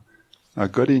 Until I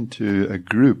got into a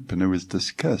group and it was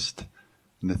discussed.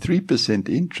 And the 3%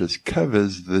 interest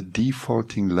covers the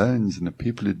defaulting loans and the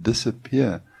people who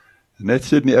disappear. And that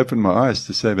certainly opened my eyes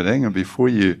to say, but hang on, before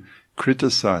you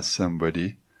criticize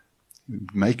somebody,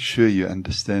 make sure you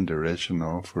understand the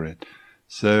rationale for it.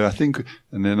 So I think,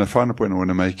 and then a final point I want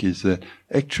to make is that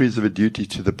actuaries have a duty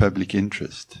to the public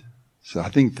interest. So I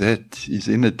think that is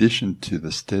in addition to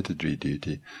the statutory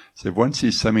duty. So if one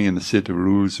sees something in a set of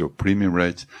rules or premium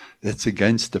rates that's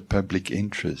against the public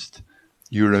interest,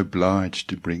 you're obliged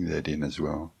to bring that in as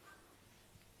well.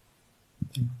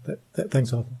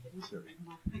 Thanks, Arthur.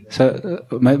 So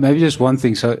maybe just one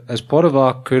thing. So as part of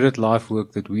our credit life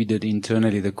work that we did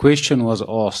internally, the question was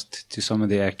asked to some of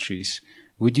the actuaries,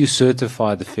 would you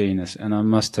certify the fairness? And I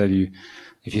must tell you,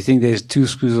 if you think there's two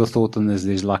schools of thought on this,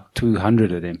 there's like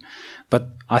 200 of them. But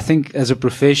I think as a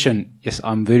profession, yes,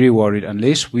 I'm very worried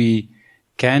unless we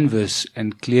canvas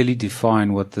and clearly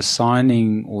define what the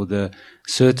signing or the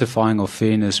certifying of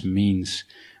fairness means,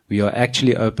 we are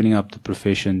actually opening up the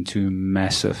profession to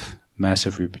massive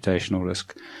reputational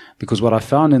risk. Because what I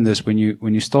found in this, when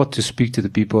you start to speak to the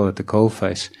people at the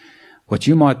coalface, what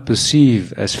you might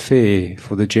perceive as fair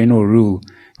for the general rule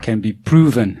can be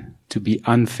proven to be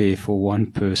unfair for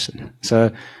one person.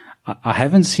 So I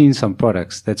haven't seen some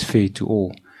products that's fair to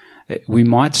all. We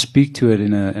might speak to it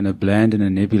in a bland and a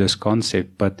nebulous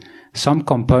concept, but some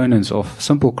components of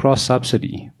simple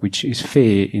cross-subsidy, which is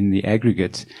fair in the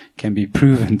aggregate, can be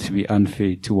proven to be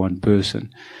unfair to one person.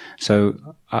 So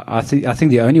I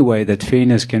think the only way that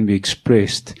fairness can be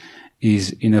expressed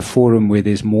is in a forum where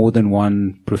there's more than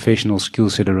one professional skill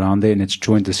set around there and it's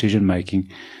joint decision making.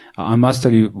 I must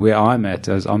tell you where I'm at,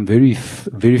 as I'm very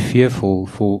fearful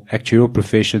for actuarial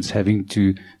professions having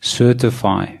to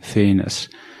certify fairness.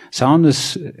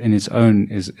 Soundness in its own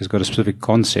has got a specific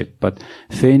concept, but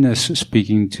fairness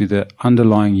speaking to the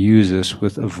underlying users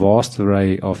with a vast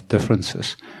array of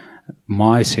differences,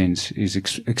 my sense is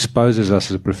exposes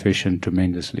us as a profession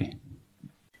tremendously.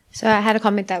 So I had a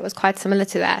comment that was quite similar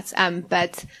to that,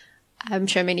 but I'm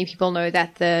sure many people know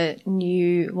that the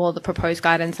proposed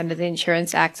guidance under the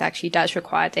Insurance Act actually does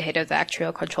require the head of the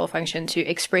actuarial control function to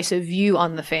express a view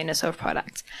on the fairness of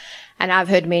products. And I've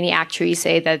heard many actuaries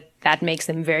say that that makes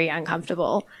them very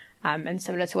uncomfortable. And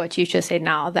similar to what you just said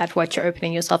now, that what you're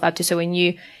opening yourself up to. So when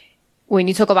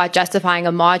you talk about justifying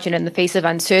a margin in the face of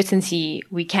uncertainty,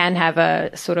 we can have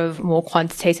a sort of more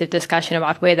quantitative discussion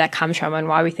about where that comes from and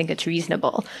why we think it's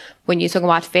reasonable. When you talk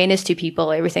about fairness to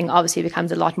people, everything obviously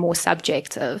becomes a lot more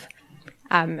subjective.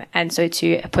 And so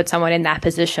to put someone in that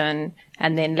position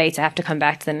and then later have to come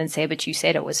back to them and say, but you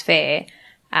said it was fair,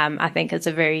 I think it's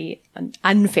a very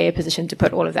unfair position to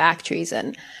put all of the actuaries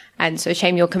in. And so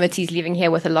shame your committee's leaving here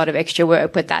with a lot of extra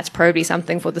work, but that's probably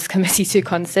something for this committee to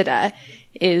consider,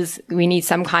 is we need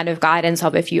some kind of guidance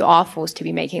of if you are forced to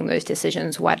be making those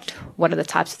decisions, what are the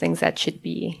types of things that should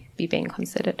be being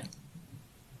considered.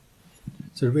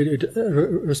 So really,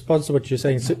 response to what you're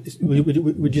saying, so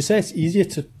would you say it's easier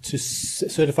to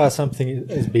certify something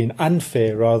as being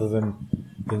unfair rather than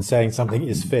saying something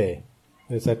is fair?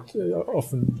 Is that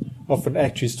often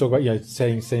actuaries talk about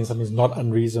saying something is not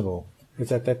unreasonable? Is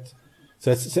that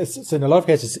so in a lot of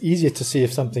cases it's easier to see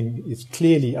if something is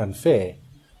clearly unfair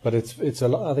But it's a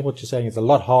lot, I think what you're saying is a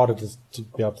lot harder to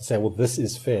be able to say, well, this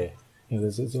is fair. You know,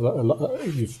 there's a lot,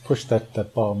 you've pushed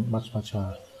that bar much, much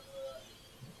higher.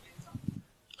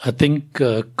 I think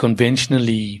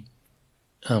conventionally,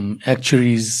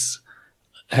 actuaries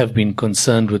have been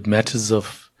concerned with matters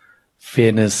of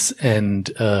fairness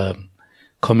and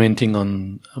commenting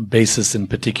on basis in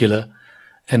particular,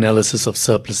 analysis of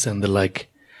surplus and the like.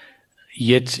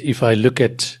 Yet, if I look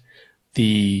at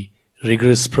the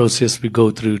rigorous process we go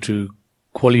through to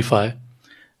qualify,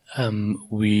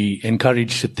 we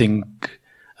encourage to think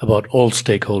about all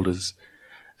stakeholders.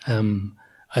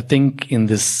 I think in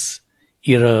this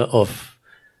era of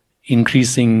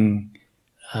increasing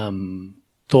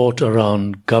thought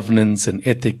around governance and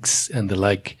ethics and the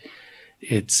like,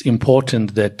 it's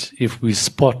important that if we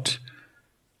spot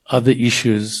other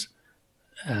issues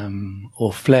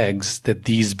or flags, that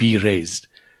these be raised.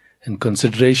 And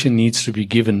consideration needs to be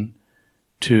given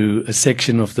to a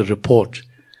section of the report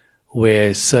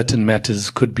where certain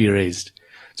matters could be raised.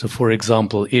 So, for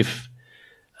example, if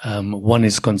one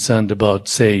is concerned about,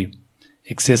 say,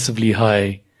 excessively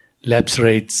high lapse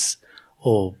rates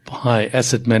or high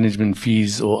asset management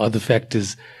fees or other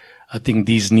factors, I think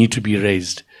these need to be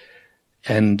raised.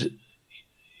 And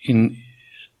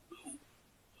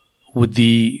with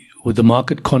the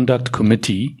Market Conduct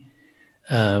Committee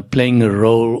playing a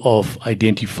role of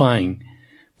identifying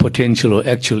potential or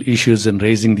actual issues and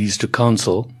raising these to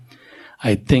council,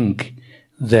 I think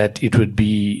that it would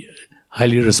be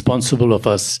highly responsible of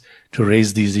us to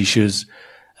raise these issues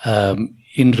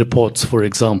in reports, for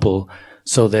example,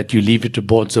 so that you leave it to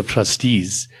boards of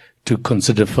trustees to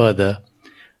consider further.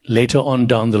 Later on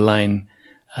down the line,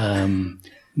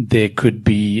 there could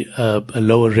be a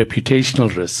lower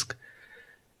reputational risk.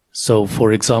 So,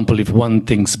 for example, if one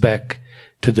thinks back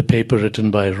to the paper written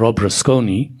by Rob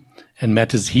Rasconi and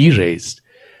matters he raised,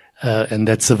 and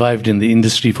that survived in the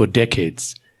industry for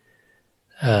decades,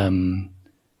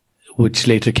 which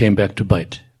later came back to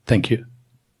bite. Thank you.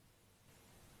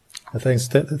 Thanks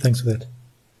for that.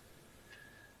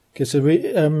 Okay, so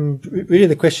really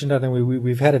the question, I think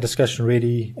we've had a discussion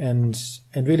already, and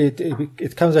really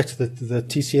it comes back to the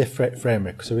TCF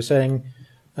framework. So we're saying,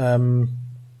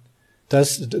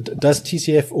 does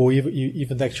TCF or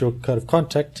even the actual code of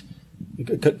conduct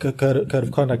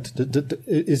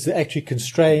is actually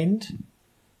constrained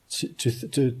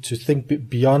to think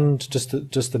beyond just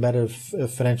the matter of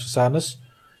financial soundness,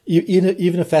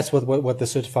 even if that's what the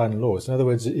certifying law is. In other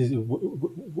words,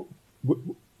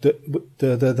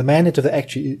 the mandate of the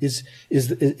actuary is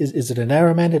it a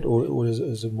narrow mandate or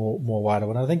is it more wider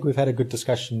one? I think we've had a good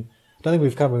discussion. I don't think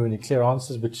we've come with any clear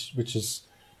answers, which is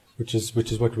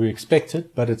what we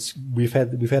expected, but we've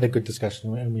had a good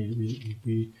discussion, and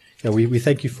we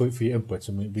thank you for your inputs,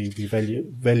 and we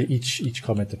value each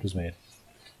comment that was made.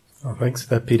 Oh, thanks for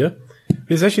that, Peter.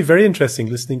 It's actually very interesting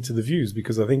listening to the views,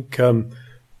 because I think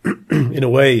in a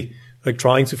way, like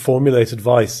trying to formulate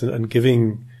advice and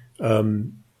giving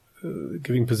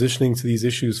positioning to these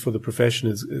issues for the profession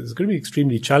is going to be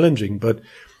extremely challenging. But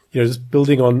just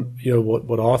building on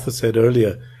what Arthur said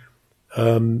earlier,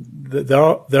 there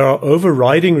are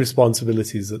overriding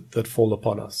responsibilities that fall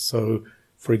upon us. So,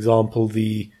 for example,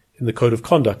 in the code of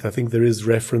conduct, I think there is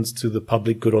reference to the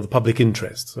public good or the public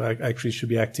interest. So I actually should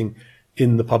be acting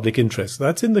in the public interest. So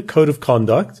that's in the code of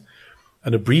conduct.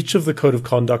 And a breach of the code of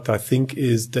conduct, I think,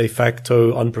 is de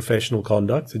facto unprofessional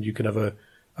conduct, and you can have a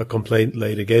complaint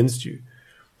laid against you.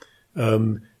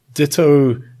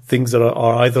 Ditto things that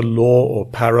are either law or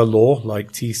para-law,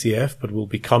 like TCF, but will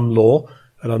become law.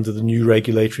 And under the new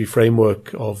regulatory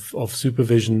framework of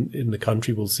supervision in the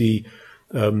country, we'll see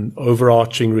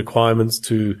overarching requirements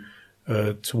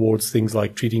towards things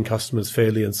like treating customers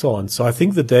fairly and so on. So I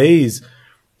think the days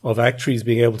of actuaries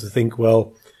being able to think,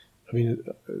 well, I mean,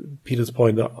 Peter's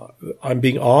point, I'm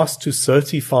being asked to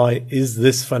certify, is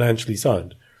this financially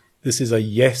sound? This is a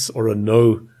yes or a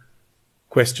no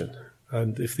question.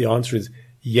 And if the answer is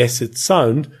yes, it's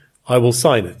sound, I will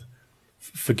sign it.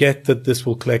 Forget that this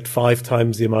will collect 5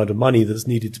 times the amount of money that's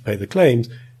needed to pay the claims.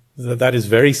 That is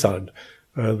very sound.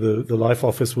 The Life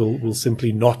Office will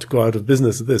simply not go out of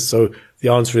business at this. So the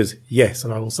answer is yes,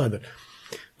 and I will sign it.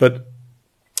 But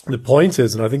the point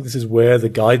is, and I think this is where the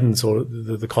guidance or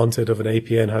the content of an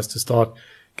APN has to start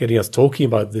getting us talking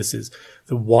about this, is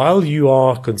that while you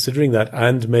are considering that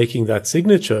and making that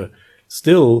signature,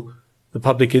 still the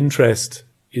public interest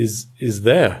is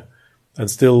there. And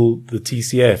still the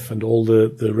TCF and all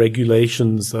the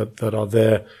regulations that are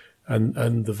there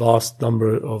and the vast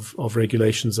number of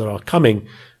regulations that are coming,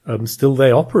 still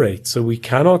they operate. So we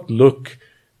cannot look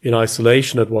in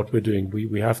isolation at what we're doing.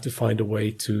 We have to find a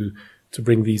way to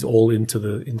bring these all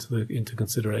into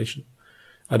consideration.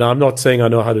 And I'm not saying I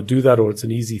know how to do that or it's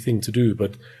an easy thing to do,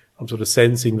 but I'm sort of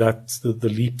sensing that's the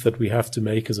leap that we have to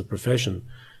make as a profession,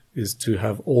 is to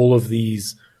have all of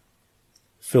these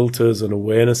filters and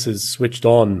awarenesses switched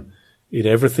on in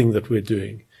everything that we're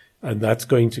doing. And that's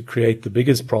going to create the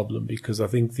biggest problem, because I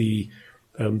think the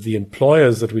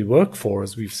employers that we work for,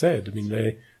 as we've said, I mean,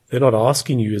 they're not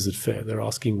asking you, is it fair? They're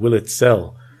asking, will it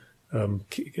sell?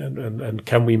 And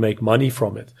can we make money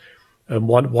from it?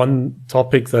 One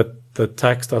topic that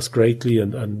taxed us greatly,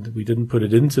 and we didn't put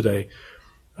it in today,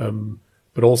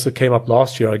 but also came up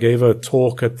last year. I gave a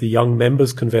talk at the Young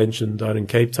Members Convention down in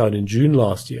Cape Town in June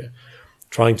last year,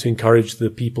 trying to encourage the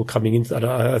people coming into that.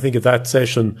 I think at that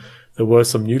session, there were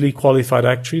some newly qualified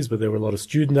actuaries, but there were a lot of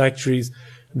student actuaries,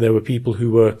 and there were people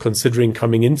who were considering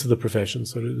coming into the profession.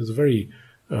 So it was a very,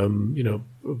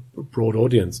 broad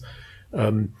audience.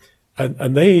 And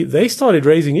they started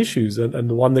raising issues. And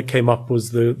the one that came up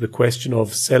was the question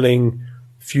of selling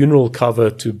funeral cover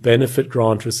to benefit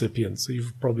grant recipients. So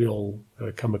you've probably all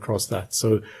come across that.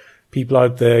 So people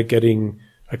out there getting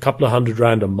a couple of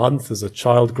R100 a month as a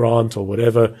child grant or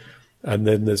whatever. And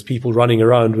then there's people running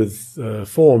around with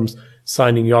forms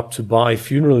signing you up to buy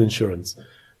funeral insurance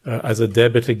as a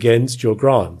debit against your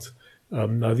grant.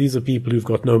 Now, these are people who've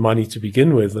got no money to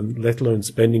begin with, and let alone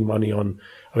spending money on,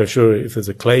 I'm sure if there's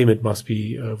a claim, it must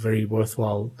be very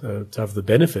worthwhile to have the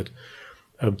benefit.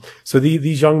 So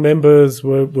these young members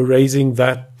were raising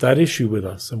that issue with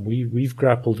us, and we've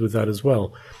grappled with that as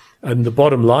well. And the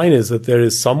bottom line is that there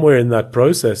is somewhere in that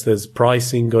process, there's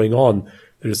pricing going on,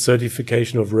 there is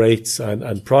certification of rates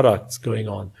and products going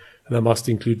on. And that must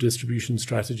include distribution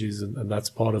strategies, and that's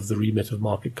part of the remit of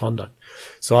market conduct.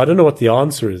 So I don't know what the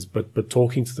answer is, but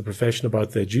talking to the profession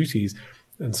about their duties,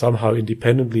 and somehow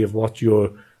independently of what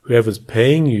whoever's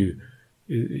paying you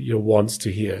wants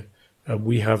to hear,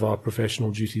 we have our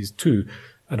professional duties too.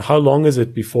 And how long is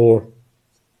it before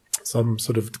some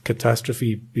sort of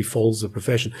catastrophe befalls the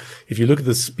profession? If you look at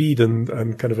the speed and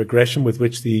kind of aggression with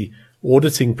which the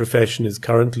auditing profession is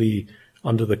currently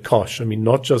under the cosh, I mean,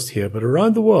 not just here, but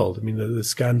around the world. I mean, the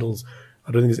scandals,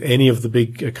 I don't think there's any of the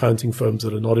big accounting firms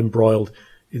that are not embroiled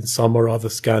in some or other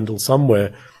scandal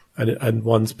somewhere, and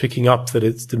one's picking up that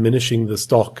it's diminishing the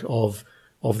stock of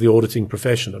the auditing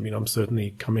profession. I mean, I'm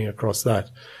certainly coming across that.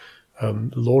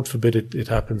 Lord forbid it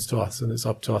happens to us, and it's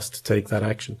up to us to take that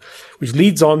action. Which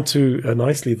leads on to,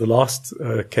 nicely, the last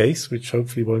case, which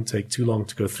hopefully won't take too long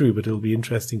to go through, but it'll be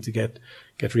interesting to get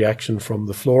reaction from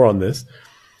the floor on this.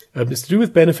 It's to do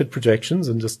with benefit projections,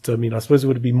 and just, I suppose it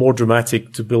would be more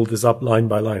dramatic to build this up line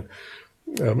by line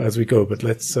as we go, but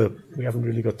we haven't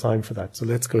really got time for that, so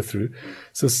let's go through.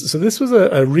 So this was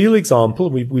a real example.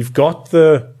 We've got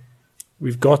the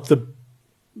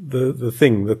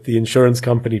thing that the insurance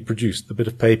company produced, the bit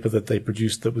of paper that they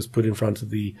produced that was put in front of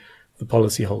the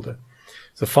policyholder.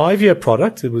 It's a 5-year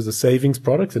product. It was a savings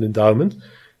product, an endowment.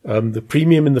 The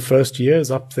premium in the first year is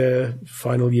up there.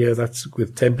 Final year, that's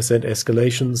with 10%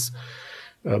 escalations.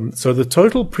 So the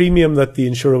total premium that the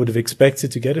insurer would have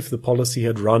expected to get if the policy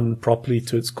had run properly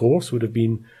to its course would have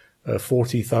been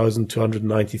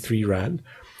 40,293 rand.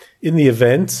 In the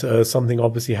event, something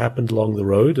obviously happened along the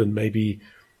road, and maybe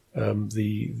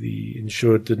the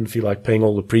insured didn't feel like paying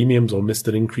all the premiums or missed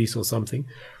an increase or something,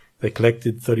 they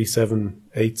collected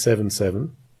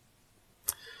 37,877.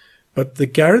 But the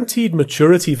guaranteed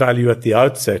maturity value at the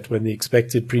outset, when the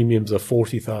expected premiums are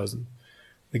 40,000,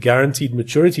 the guaranteed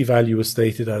maturity value was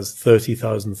stated as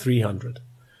 30,300.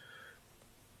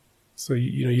 So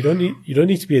you don't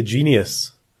need to be a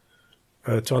genius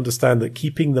to understand that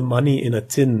keeping the money in a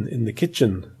tin in the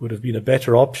kitchen would have been a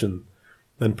better option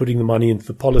than putting the money into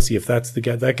the policy. If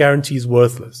that guarantee is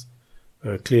worthless,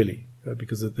 clearly,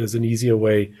 because there's an easier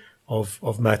way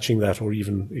of matching that or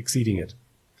even exceeding it.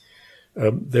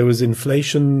 There was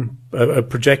inflation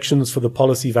projections for the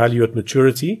policy value at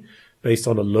maturity based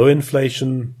on a low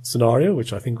inflation scenario,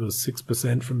 which I think was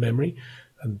 6% from memory,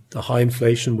 and a high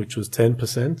inflation, which was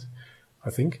 10%, I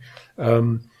think.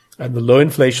 And the low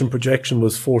inflation projection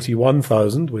was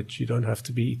 41,000, which you don't have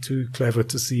to be too clever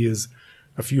to see is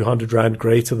a few R100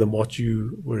 greater than what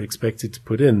you were expected to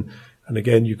put in. And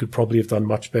again, you could probably have done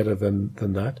much better than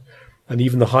that. And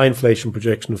even the high inflation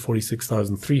projection of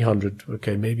 46,300,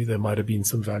 okay, maybe there might have been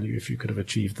some value if you could have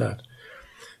achieved that.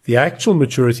 The actual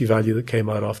maturity value that came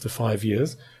out after 5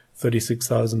 years,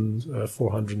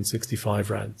 36,465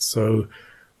 rand. So,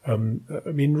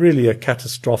 really a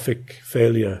catastrophic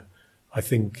failure, I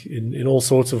think, in all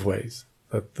sorts of ways,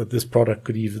 that this product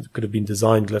could have been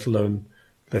designed, let alone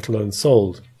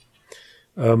sold.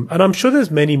 And I'm sure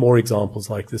there's many more examples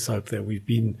like this out there. We've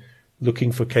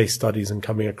looking for case studies and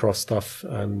coming across stuff.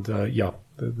 And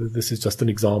this is just an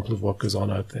example of what goes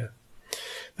on out there.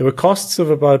 There were costs of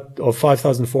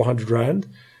 5,400 Rand.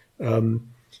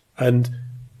 And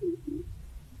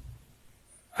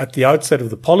at the outset of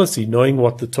the policy, knowing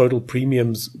what the total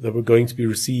premiums that were going to be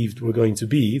received were going to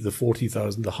be, the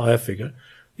 40,000, the higher figure,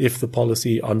 if the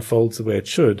policy unfolds the way it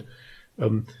should,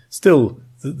 still,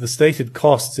 the stated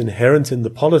costs inherent in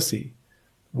the policy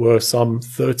were some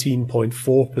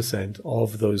 13.4%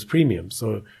 of those premiums.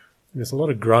 So there's a lot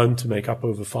of ground to make up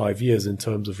over 5 years in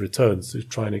terms of returns to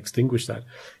try and extinguish that.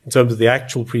 In terms of the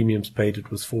actual premiums paid,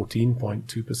 it was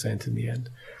 14.2% in the end.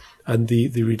 And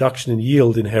the reduction in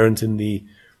yield inherent in the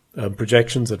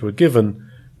projections that were given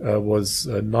was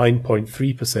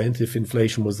 9.3% if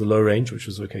inflation was the low range, which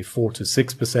was 4 to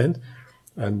 6%,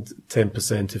 and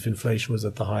 10% if inflation was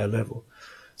at the higher level.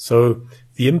 So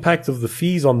the impact of the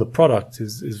fees on the product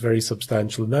is very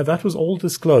substantial. Now, that was all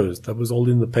disclosed. That was all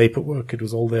in the paperwork. It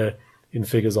was all there in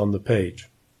figures on the page.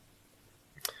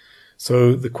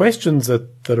 So the questions that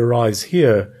arise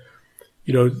here,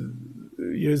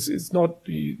 it's not,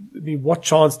 what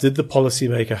chance did the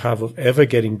policymaker have of ever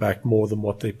getting back more than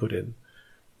what they put in?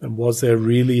 And was there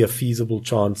really a feasible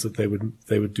chance that they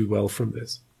would do well from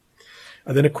this?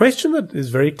 And then a question that is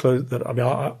very close,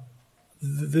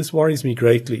 this worries me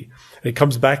greatly. It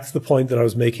comes back to the point that I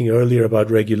was making earlier about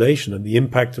regulation and the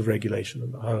impact of regulation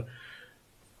and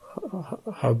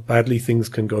how badly things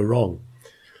can go wrong.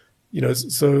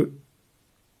 So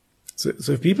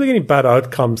if people are getting bad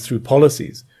outcomes through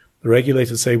policies, the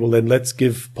regulators say, well, then let's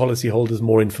give policyholders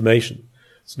more information.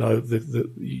 So now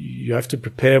you have to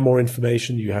prepare more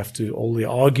information. You have to, all the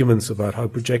arguments about how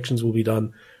projections will be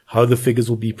done, how the figures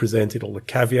will be presented, all the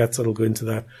caveats that will go into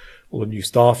that, all the new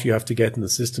staff you have to get and the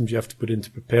systems you have to put in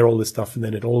to prepare all this stuff, and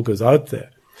then it all goes out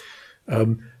there.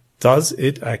 Does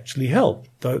it actually help?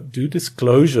 Do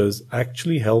disclosures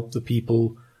actually help the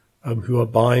people who are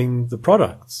buying the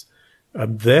products?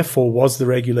 Therefore, was the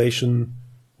regulation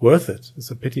worth it?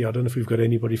 It's a pity. I don't know if we've got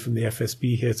anybody from the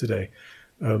FSB here today.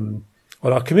 On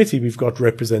our committee, we've got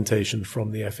representation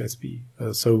from the FSB.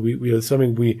 So we are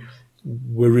something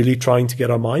we're really trying to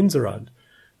get our minds around.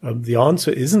 The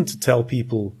answer isn't to tell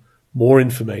people more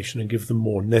information and give them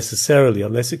more necessarily,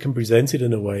 unless it can present it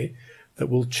in a way that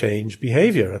will change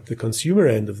behavior at the consumer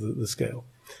end of the scale.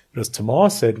 But as Tamar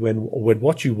said, when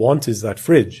what you want is that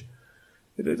fridge,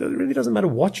 it really doesn't matter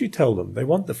what you tell them. They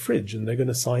want the fridge, and they're going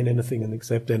to sign anything and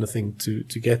accept anything to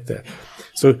get there.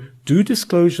 So do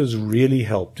disclosures really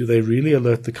help? Do they really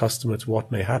alert the customer to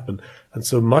what may happen? And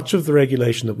so much of the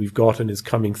regulation that we've got and is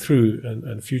coming through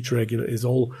and future regulation is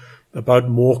all about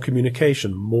more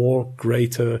communication, more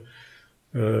greater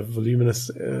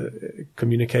voluminous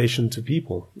communication to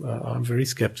people. I'm very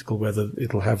skeptical whether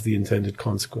it'll have the intended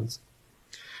consequence.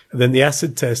 And then the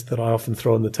acid test that I often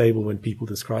throw on the table when people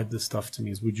describe this stuff to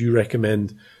me is, would you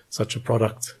recommend such a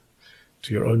product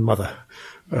to your own mother?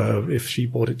 If she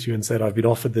bought it to you and said, I've been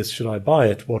offered this, should I buy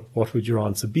it? What would your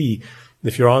answer be?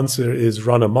 If your answer is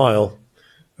run a mile,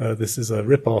 this is a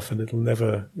rip-off and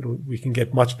we can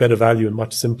get much better value in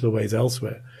much simpler ways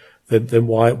elsewhere, then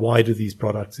why do these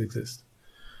products exist?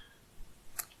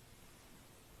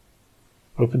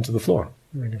 Open to the floor.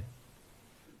 There you go.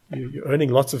 You're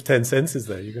earning lots of 10 cents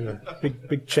there. You're going to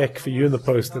big check for you in the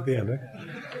post at the end.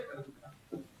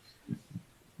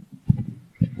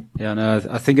 Yeah, no,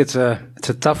 I think it's a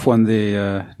tough one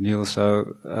there, Neil.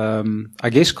 So I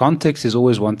guess context is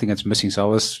always one thing that's missing. So I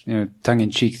was, tongue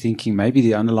in cheek thinking maybe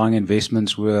the underlying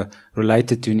investments were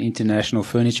related to an international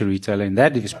furniture retailer. In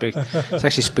that respect, it's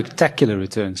actually spectacular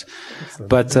returns.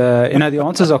 But the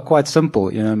answers are quite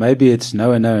simple. Maybe it's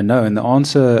no and no and no. And the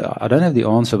answer, I don't have the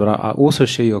answer, but I also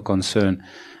share your concern.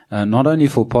 Not only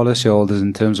for policyholders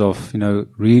in terms of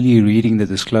really reading the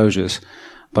disclosures.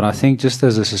 But I think just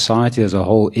as a society as a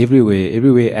whole,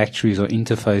 everywhere actuaries are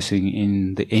interfacing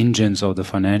in the engines of the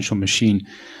financial machine,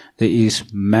 there is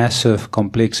massive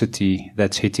complexity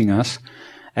that's hitting us.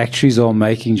 Actuaries are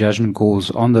making judgment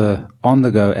calls on the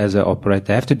go as they operate.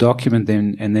 They have to document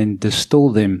them and then distill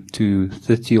them to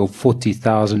 30 or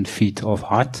 40,000 feet of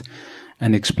height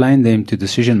and explain them to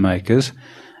decision makers.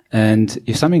 And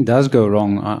if something does go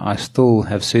wrong, I still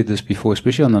have said this before,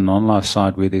 especially on the non-life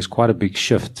side where there's quite a big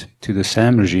shift to the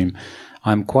SAM regime,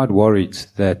 I'm quite worried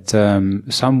that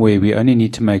somewhere we only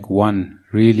need to make one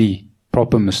really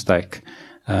proper mistake.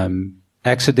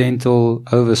 Accidental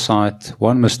oversight,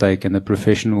 one mistake, and the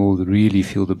professional will really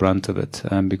feel the brunt of it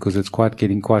because it's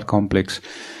getting quite complex.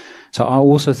 So I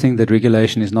also think that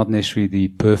regulation is not necessarily the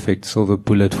perfect silver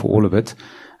bullet for all of it.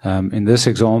 In this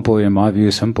example, in my view,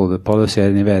 is simple. The policy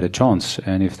had never had a chance.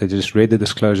 And if they just read the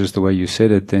disclosures the way you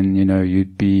said it, then,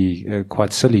 you'd be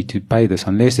quite silly to pay this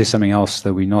unless there's something else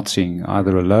that we're not seeing,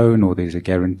 either a loan or there's a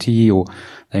guarantee or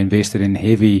they invested in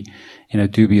heavy,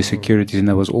 dubious securities and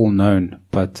that was all known.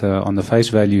 But on the face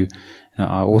value,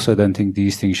 I also don't think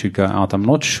these things should go out. I'm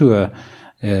not sure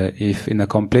if in the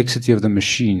complexity of the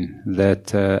machine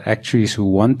that actuaries who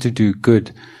want to do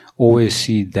good always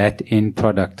see that end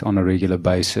product on a regular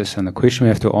basis. And the question we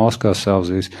have to ask ourselves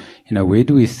is, where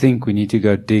do we think we need to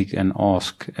go dig and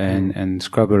ask and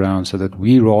scrub around so that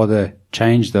we rather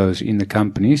change those in the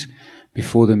companies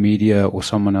before the media or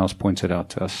someone else points it out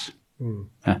to us?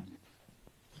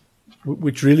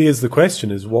 Which really is the question: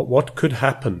 is what could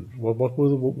happen? What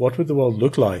would the world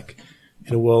look like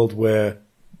in a world where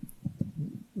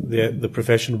the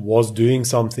profession was doing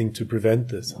something to prevent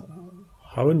this?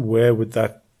 How and where would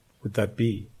that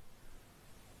be?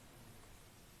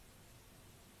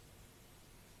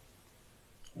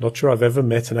 Not sure I've ever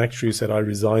met an actuary who said, I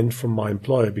resigned from my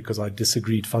employer because I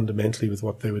disagreed fundamentally with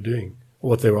what they were doing,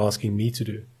 or what they were asking me to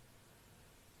do.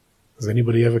 Has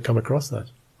anybody ever come across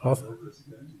that? Arthur?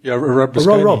 Yeah, Rob.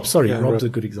 Rob, sorry. Yeah, Rob's Rob. a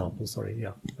good example. Sorry,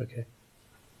 yeah. Okay.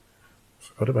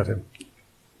 Forgot about him.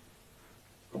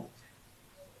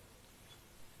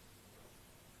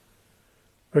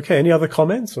 Okay, any other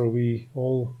comments, or are we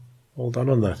all done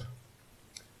on that?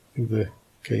 I think the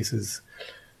case is...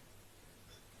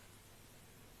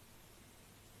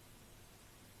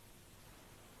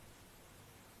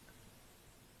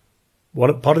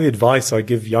 Part of the advice I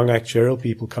give young actuarial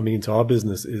people coming into our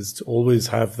business is to always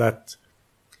have that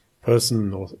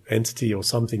person or entity or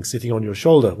something sitting on your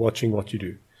shoulder watching what you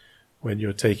do when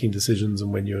you're taking decisions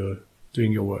and when you're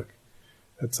doing your work.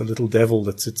 That's a little devil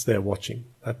that sits there watching.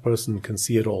 That person can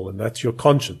see it all, and that's your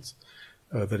conscience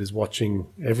that is watching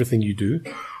everything you do,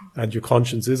 and your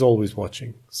conscience is always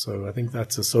watching. So I think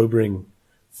that's a sobering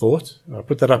thought. I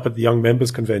put that up at the Young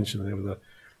Members Convention. There was a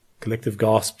collective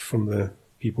gasp from the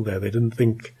people there. They didn't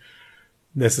think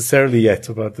necessarily yet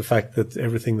about the fact that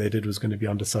everything they did was going to be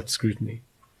under such scrutiny.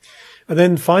 And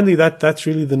then finally, that's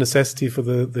really the necessity for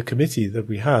the committee that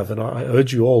we have. And I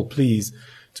urge you all, please,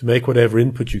 to make whatever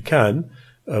input you can.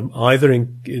 Either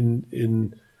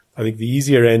in I think the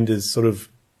easier end is sort of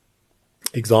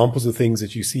examples of things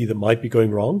that you see that might be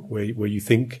going wrong, where you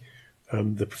think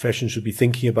the profession should be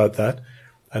thinking about that.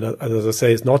 And as I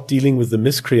say, it's not dealing with the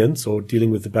miscreants or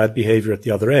dealing with the bad behavior at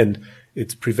the other end.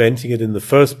 It's preventing it in the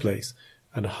first place,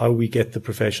 and how we get the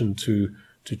profession to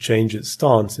change its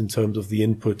stance in terms of the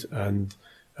input and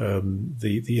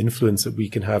the influence that we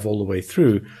can have all the way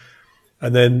through.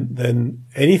 And then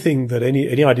anything that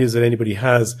any ideas that anybody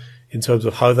has in terms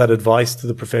of how that advice to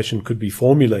the profession could be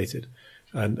formulated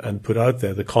and put out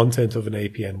there, the content of an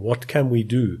APN, what can we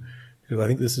do? Because I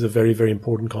think this is a very, very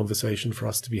important conversation for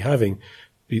us to be having,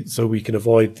 so we can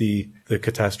avoid the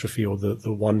catastrophe or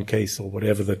the one case or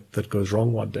whatever that goes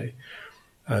wrong one day.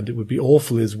 And it would be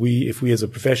awful if we as a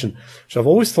profession, which I've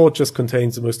always thought just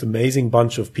contains the most amazing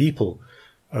bunch of people.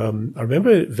 I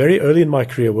remember very early in my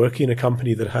career working in a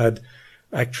company that had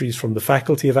actuaries from the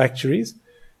Faculty of Actuaries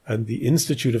and the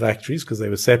Institute of Actuaries, because they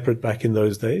were separate back in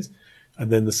those days,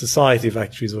 and then the Society of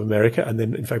Actuaries of America, and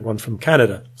then, in fact, one from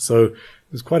Canada. So it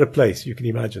was quite a place, you can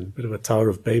imagine, a bit of a Tower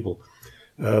of Babel.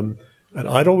 And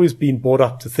I'd always been brought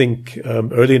up to think,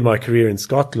 early in my career in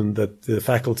Scotland, that the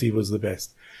faculty was the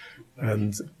best.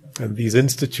 And these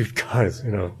institute guys,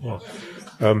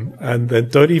 and then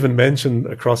don't even mention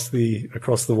across the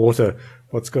water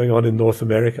what's going on in North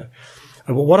America.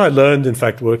 And what I learned, in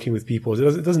fact, working with people,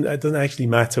 is it doesn't actually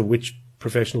matter which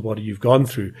professional body you've gone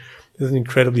through. There's an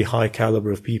incredibly high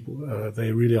caliber of people.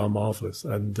 They really are marvelous.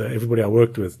 And everybody I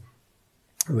worked with,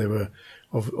 they were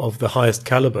of the highest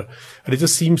caliber. And it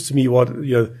just seems to me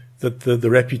that the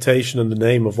reputation and the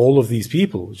name of all of these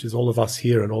people, which is all of us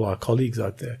here and all our colleagues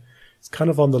out there, is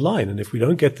kind of on the line. And if we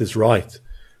don't get this right,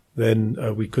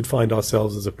 then we could find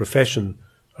ourselves as a profession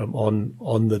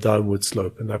on the downward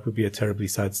slope, and that would be a terribly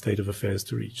sad state of affairs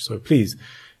to reach. So please,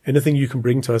 anything you can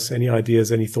bring to us, any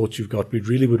ideas, any thoughts you've got, we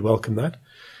really would welcome that.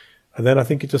 And then I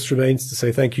think it just remains to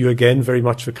say thank you again very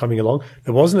much for coming along.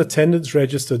 There was an attendance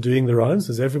register doing the rounds.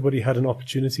 Has everybody had an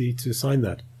opportunity to sign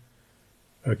that?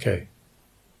 Okay.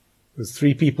 There's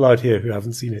 3 people out here who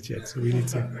haven't seen it yet, so we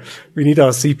need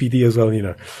our CPD as well,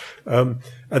 And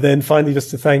then finally, just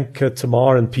to thank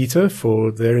Tamar and Peter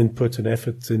for their input and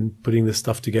efforts in putting this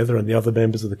stuff together, and the other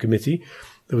members of the committee.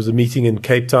 There was a meeting in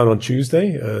Cape Town on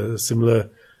Tuesday, a similar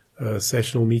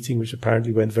sessional meeting, which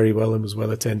apparently went very well and was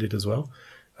well attended as well.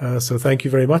 So thank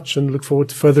you very much and look forward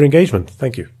to further engagement.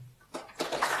 Thank you.